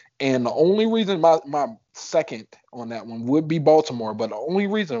him. And the only reason my second on that one would be Baltimore, but the only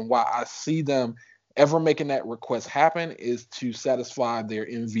reason why I see them ever making that request happen is to satisfy their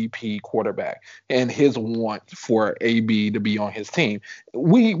MVP quarterback and his want for AB to be on his team.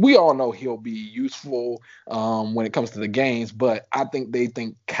 We all know he'll be useful when it comes to the games, but I think they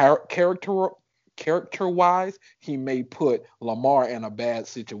think character wise, he may put Lamar in a bad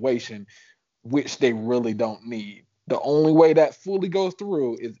situation, which they really don't need. The only way that fully goes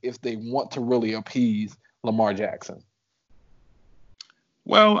through is if they want to really appease Lamar Jackson.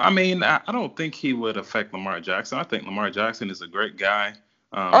 Well, I mean, I don't think he would affect Lamar Jackson. I think Lamar Jackson is a great guy.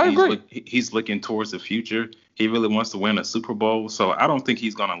 I agree. He's looking towards the future. He really wants to win a Super Bowl, so I don't think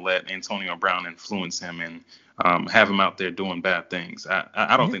he's going to let Antonio Brown influence him and have him out there doing bad things.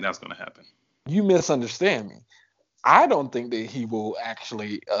 I don't think that's going to happen. You misunderstand me. I don't think that he will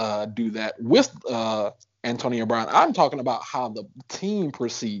actually do that with Antonio Brown. I'm talking about how the team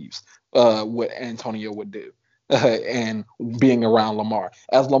perceives what Antonio would do and being around Lamar.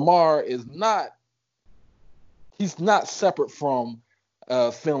 As Lamar is he's not separate from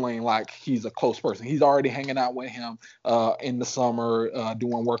feeling like he's a close person. He's already hanging out with him in the summer,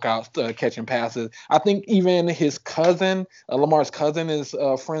 doing workouts, catching passes. I think even his cousin, Lamar's cousin, is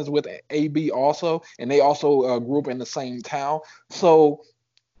friends with AB also, and they also grew up in the same town. So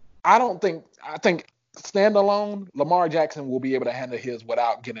I think standalone, Lamar Jackson will be able to handle his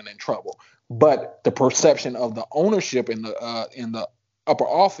without getting in trouble. But the perception of the ownership in the upper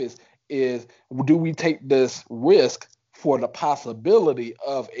office is, do we take this risk for the possibility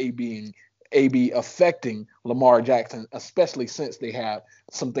of AB affecting Lamar Jackson, especially since they have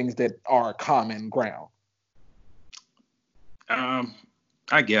some things that are common ground?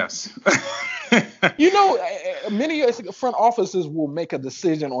 I guess. Many front offices will make a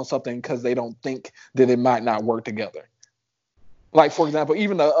decision on something because they don't think that it might not work together. Like, for example,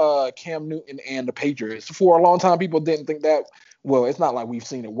 even the Cam Newton and the Patriots. For a long time, people didn't think that. Well, it's not like we've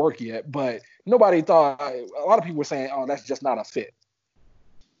seen it work yet, but nobody thought. A lot of people were saying, "Oh, that's just not a fit."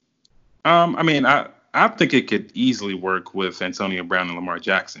 I mean, I think it could easily work with Antonio Brown and Lamar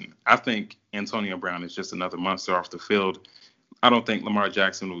Jackson. I think Antonio Brown is just another monster off the field. I don't think Lamar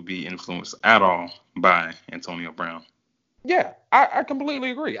Jackson would be influenced at all by Antonio Brown. Yeah, I completely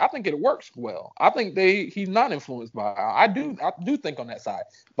agree. I think it works well. I think he's not influenced by. I do think on that side.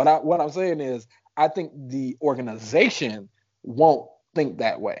 But what I'm saying is, I think the organization won't think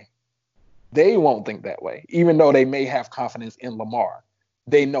that way. They won't think that way, even though they may have confidence in Lamar.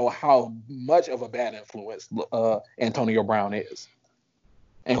 They know how much of a bad influence Antonio Brown is,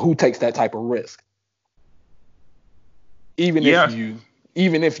 and who takes that type of risk. Even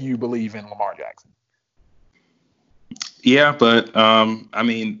if you believe in Lamar Jackson. Yeah, but I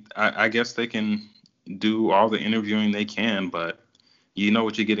mean, I guess they can do all the interviewing they can, but you know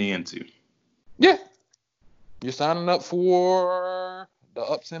what you're getting into. Yeah, you're signing up for the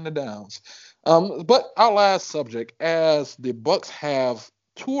ups and the downs. But our last subject, as the Bucs have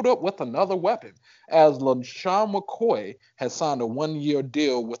tooled up with another weapon, as LeSean McCoy has signed a 1-year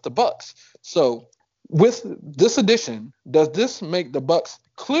deal with the Bucs. So, with this addition, does this make the Bucs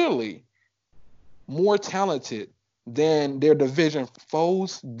clearly more talented than their division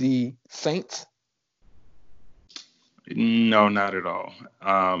foes, the Saints? No, not at all.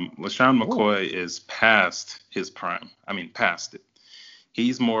 LeSean McCoy is past his prime. I mean, past it.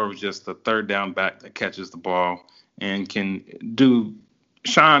 He's more of just a third down back that catches the ball and can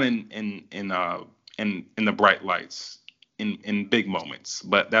shine in the bright lights in big moments.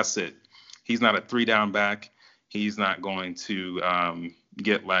 But that's it. He's not a 3-down back. He's not going to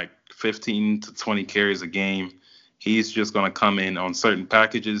get like 15 to 20 carries a game. He's just going to come in on certain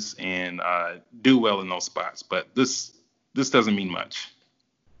packages and do well in those spots. But this doesn't mean much.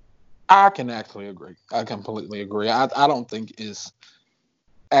 I can actually agree. I completely agree. I don't think it's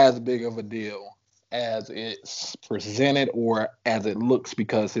as big of a deal as it's presented or as it looks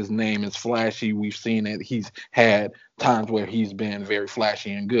because his name is flashy. We've seen it. He's had times where he's been very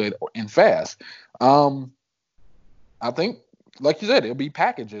flashy and good and fast. I think, like you said, it'll be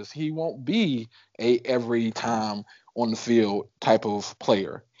packages. He won't be a every time on the field type of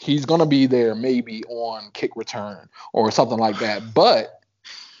player. He's going to be there maybe on kick return or something like that. But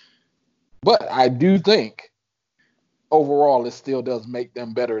I do think overall it still does make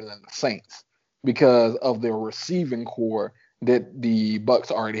them better than the Saints because of their receiving core that the Bucs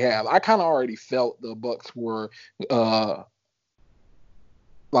already have. I kind of already felt the Bucs were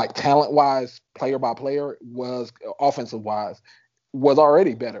like talent-wise, player by player, was offensive-wise, was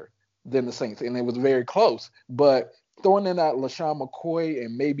already better than the Saints, and it was very close. But throwing in that LeSean McCoy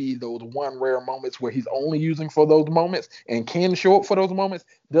and maybe those one rare moments where he's only using for those moments and can show up for those moments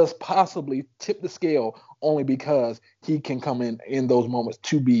does possibly tip the scale only because he can come in those moments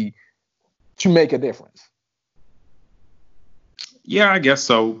to make a difference. Yeah, I guess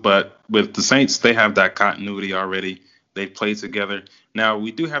so. But with the Saints, they have that continuity already. They play together. Now,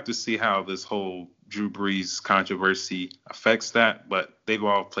 we do have to see how this whole Drew Brees controversy affects that, but they've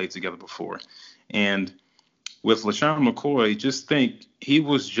all played together before. And with LeSean McCoy, just think he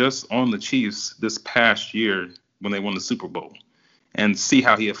was just on the Chiefs this past year when they won the Super Bowl, and see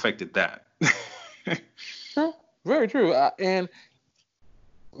how he affected that. True, very true. And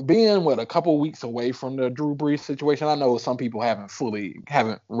being a couple weeks away from the Drew Brees situation, I know some people haven't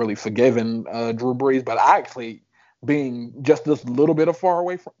really forgiven Drew Brees, but I actually, being just this little bit of far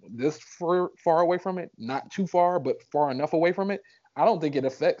away from it, not too far, but far enough away from it, I don't think it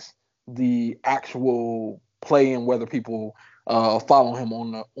affects the actual play and whether people follow him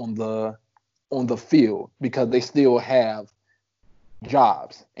on the field, because they still have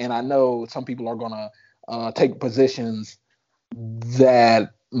jobs. And I know some people are gonna take positions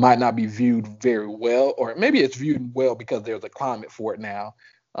that might not be viewed very well, or maybe it's viewed well because there's a climate for it now.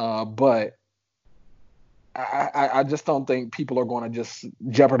 But I just don't think people are going to just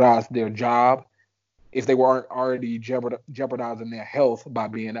jeopardize their job if they weren't already jeopardizing their health by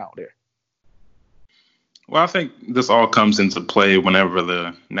being out there. Well, I think this all comes into play whenever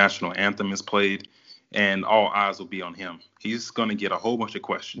the national anthem is played, and all eyes will be on him. He's going to get a whole bunch of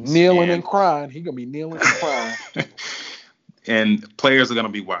questions. Kneeling and crying. He's going to be kneeling and crying. And players are going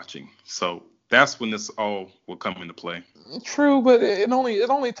to be watching. So that's when this all will come into play. True, but it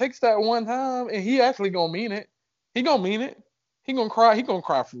only takes that one time, and he actually going to mean it. He going to mean it. He going to cry. He going to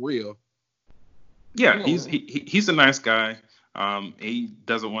cry for real. Yeah, he's a nice guy. He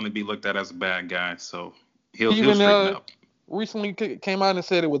doesn't want to be looked at as a bad guy, so he'll straighten up. Recently came out and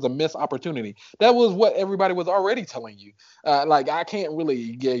said it was a missed opportunity. That was what everybody was already telling you. I can't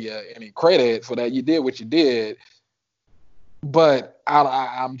really give you any credit for that. You did what you did, but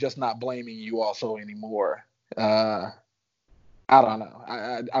I'm just not blaming you also anymore. I don't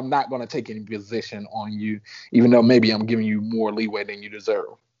know. I'm not going to take any position on you, even though maybe I'm giving you more leeway than you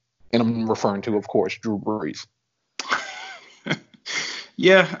deserve. And I'm referring to, of course, Drew Brees.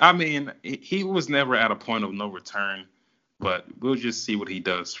 Yeah, I mean, he was never at a point of no return, but we'll just see what he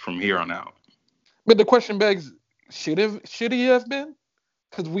does from here on out. But the question begs, should he have been?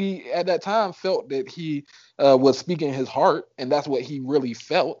 Because we, at that time, felt that he was speaking his heart, and that's what he really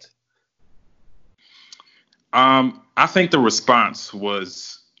felt. I think the response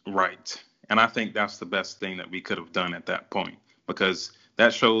was right, and I think that's the best thing that we could have done at that point, because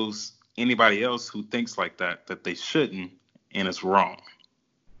that shows anybody else who thinks like that they shouldn't, and it's wrong.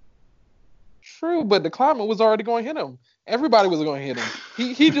 True, but the climate was already going to hit him. Everybody was going to hit him.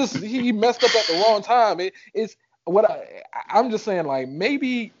 He messed up at the wrong time. I'm just saying, like,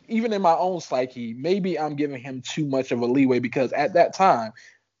 maybe even in my own psyche, maybe I'm giving him too much of a leeway, because at that time,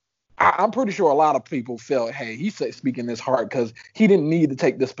 I'm pretty sure a lot of people felt, hey, he's speaking his heart because he didn't need to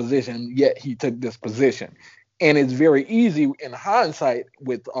take this position, yet he took this position. And it's very easy in hindsight,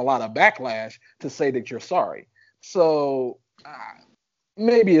 with a lot of backlash, to say that you're sorry. So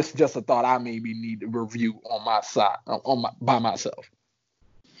maybe it's just a thought I maybe need to review on my side, by myself.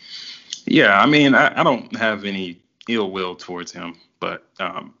 Yeah, I mean, I don't have any ill will towards him, but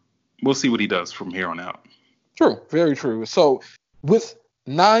we'll see what he does from here on out. True, very true. So with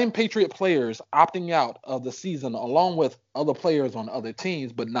 9 Patriot players opting out of the season, along with other players on other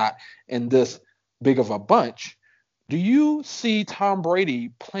teams, but not in this big of a bunch, do you see Tom Brady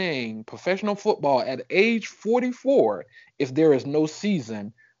playing professional football at age 44 if there is no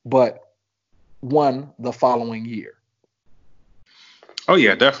season but one the following year? Oh,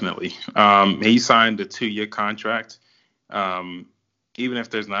 yeah, definitely. He signed a 2-year contract. Even if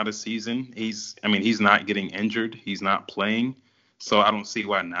there's not a season, he's not getting injured. He's not playing. So I don't see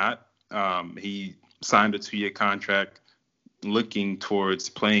why not. He signed a 2-year contract looking towards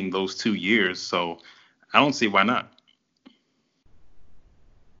playing those 2 years. So I don't see why not.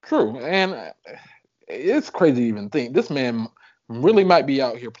 True. And it's crazy to even think this man really might be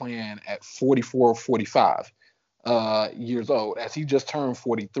out here playing at 44 or 45 years old, as he just turned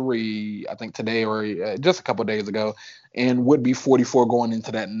 43, I think today or just a couple of days ago, and would be 44 going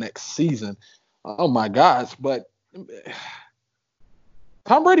into that next season. Oh my gosh. But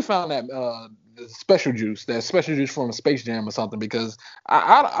Tom Brady found that special juice from Space Jam or something, because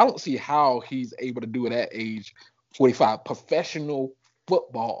I don't see how he's able to do it at age 45. Professional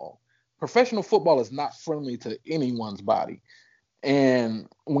football is not friendly to anyone's body. And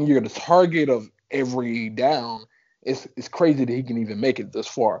when you're the target of every down, it's crazy that he can even make it this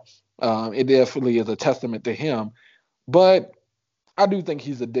far. It definitely is a testament to him. But I do think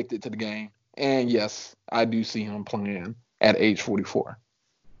he's addicted to the game. And yes, I do see him playing at age 44.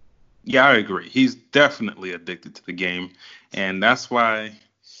 Yeah, I agree. He's definitely addicted to the game. And that's why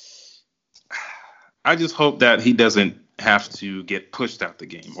I just hope that he doesn't have to get pushed out the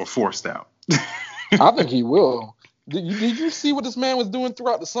game or forced out. I think he will. Did you see what this man was doing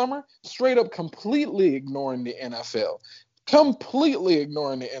throughout the summer? Straight up completely ignoring the NFL. completely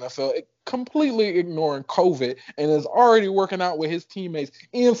ignoring the NFL, completely ignoring COVID, and is already working out with his teammates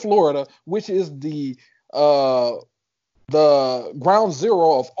in Florida, which is the ground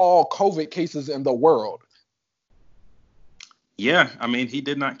zero of all COVID cases in the world. Yeah, I mean, he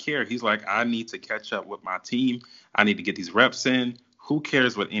did not care. He's like, I need to catch up with my team. I need to get these reps in. Who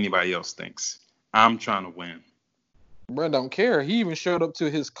cares what anybody else thinks? I'm trying to win. Bro, don't care. He even showed up to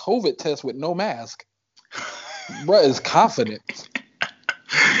his COVID test with no mask. Bro is confident.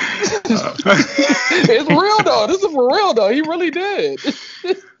 It's real though. This is for real though. He really did.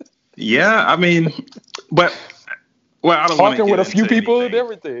 Yeah, I mean, but I don't want to Talking get with a few into people and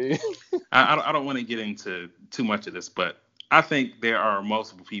anything. everything. I don't want to get into too much of this, but I think there are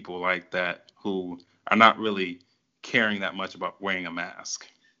multiple people like that who are not really caring that much about wearing a mask.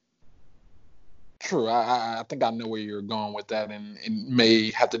 True. I think I know where you're going with that, and it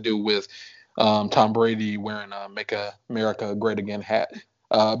may have to do with Tom Brady wearing a "Make America Great Again" hat.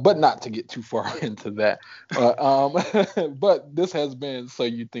 But not to get too far into that. But this has been So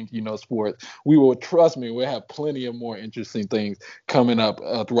You Think You Know Sports. We will, trust me, we'll have plenty of more interesting things coming up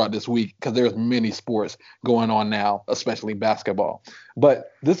throughout this week because there's many sports going on now, especially basketball.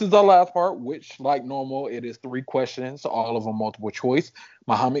 But this is our last part, which, like normal, it is 3 questions, all of them multiple choice.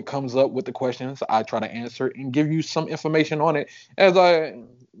 Muhammad comes up with the questions. I try to answer and give you some information on it as I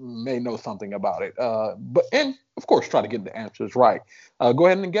may know something about it. And of course, try to get the answers right. Go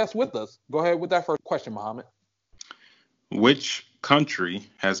ahead and guess with us. Go ahead with that first question, Muhammad. Which country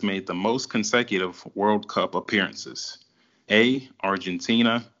has made the most consecutive World Cup appearances? A.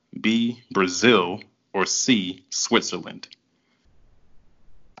 Argentina, B. Brazil, or C. Switzerland?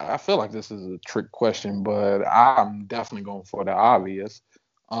 I feel like this is a trick question, but I'm definitely going for the obvious.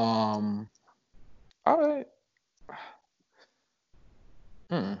 Um, I,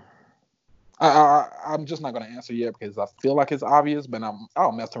 hmm. I'm just not going to answer yet because I feel like it's obvious, but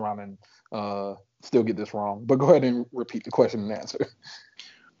I'll mess around and still get this wrong. But go ahead and repeat the question and answer.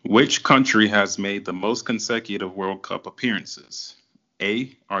 Which country has made the most consecutive World Cup appearances?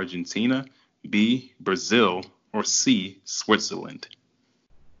 A. Argentina, B. Brazil, or C. Switzerland?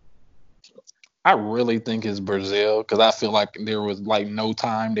 I really think it's Brazil because I feel like there was like no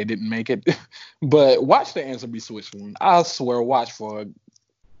time they didn't make it. But watch the answer be Switzerland. I swear, watch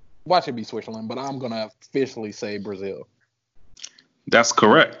it be Switzerland. But I'm gonna officially say Brazil. That's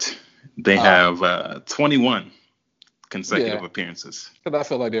correct. They Uh, have 21 yeah, consecutive appearances. because I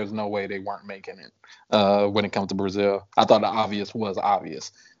feel like there's no way they weren't making it when it comes to Brazil. I thought the obvious was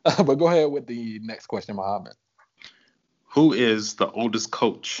obvious. But go ahead with the next question, Mohammed. Who is the oldest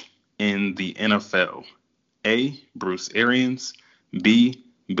coach in the NFL? A. Bruce Arians, B.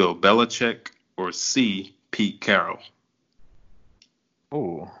 Bill Belichick, or C. Pete Carroll?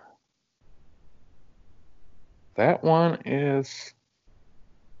 Ooh, that one is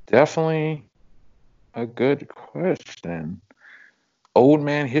definitely a good question. Old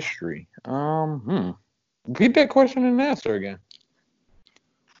man history. Repeat that question and answer again.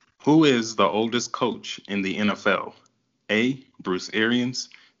 Who is the oldest coach in the NFL? A. Bruce Arians,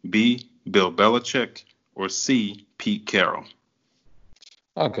 B. Bill Belichick, or C. Pete Carroll?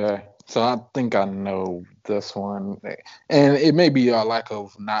 Okay, so I think I know this one, and it may be a lack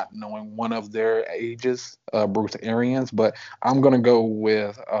of not knowing one of their ages, Bruce Arians, but I'm gonna go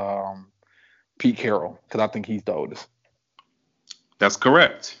with Pete Carroll because I think he's the oldest. That's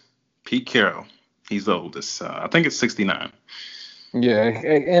correct. Pete Carroll. He's the oldest. I think it's 69. Yeah,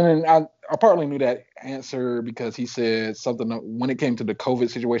 and I partly knew that answer because he said something when it came to the COVID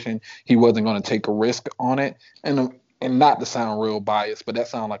situation, he wasn't going to take a risk on it, and not to sound real biased, but that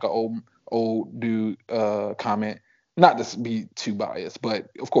sounded like an old dude comment. Not to be too biased, but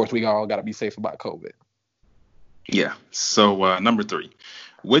of course we all got to be safe about COVID. Yeah. So, number 3.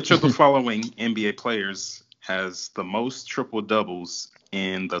 Which of the following NBA players has the most triple doubles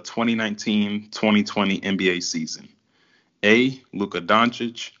in the 2019-2020 NBA season? A. Luka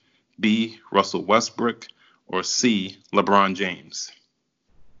Doncic, B. Russell Westbrook, or C. LeBron James?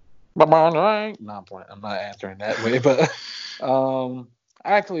 Right? No, I'm not answering that way, but I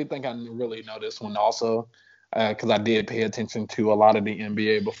actually think I really know this one also because I did pay attention to a lot of the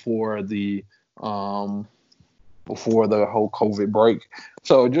NBA um, before the whole COVID break.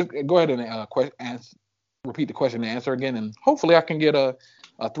 So just go ahead and repeat the question and answer again, and hopefully I can get a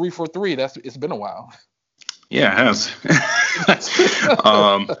 3 for 3. It's been a while. Yeah, it has.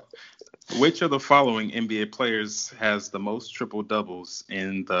 Which of the following NBA players has the most triple doubles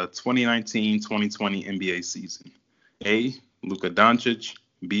in the 2019-2020 NBA season? A. Luka Doncic,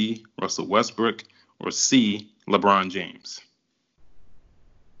 B. Russell Westbrook, or C. LeBron James?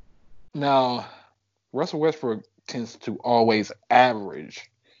 Now, Russell Westbrook tends to always average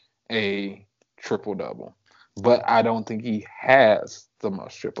a triple double, but I don't think he has the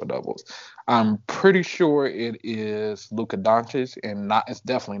most triple doubles. I'm pretty sure it is Luka Doncic, and not it's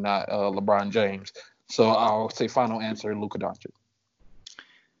definitely not LeBron James. So I'll say final answer, Luka Doncic.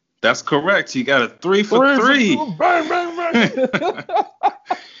 That's correct. You got a 3 for 3. Bang, bang, bang. I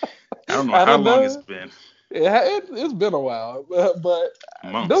don't know how long it's been. It's been a while, but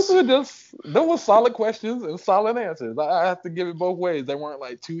Months. those were solid questions and solid answers. I have to give it both ways. They weren't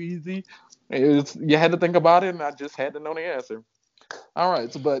like too easy. You had to think about it, and I just had to know the answer. All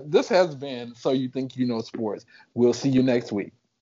right, but this has been So You Think You Know Sports. We'll see you next week.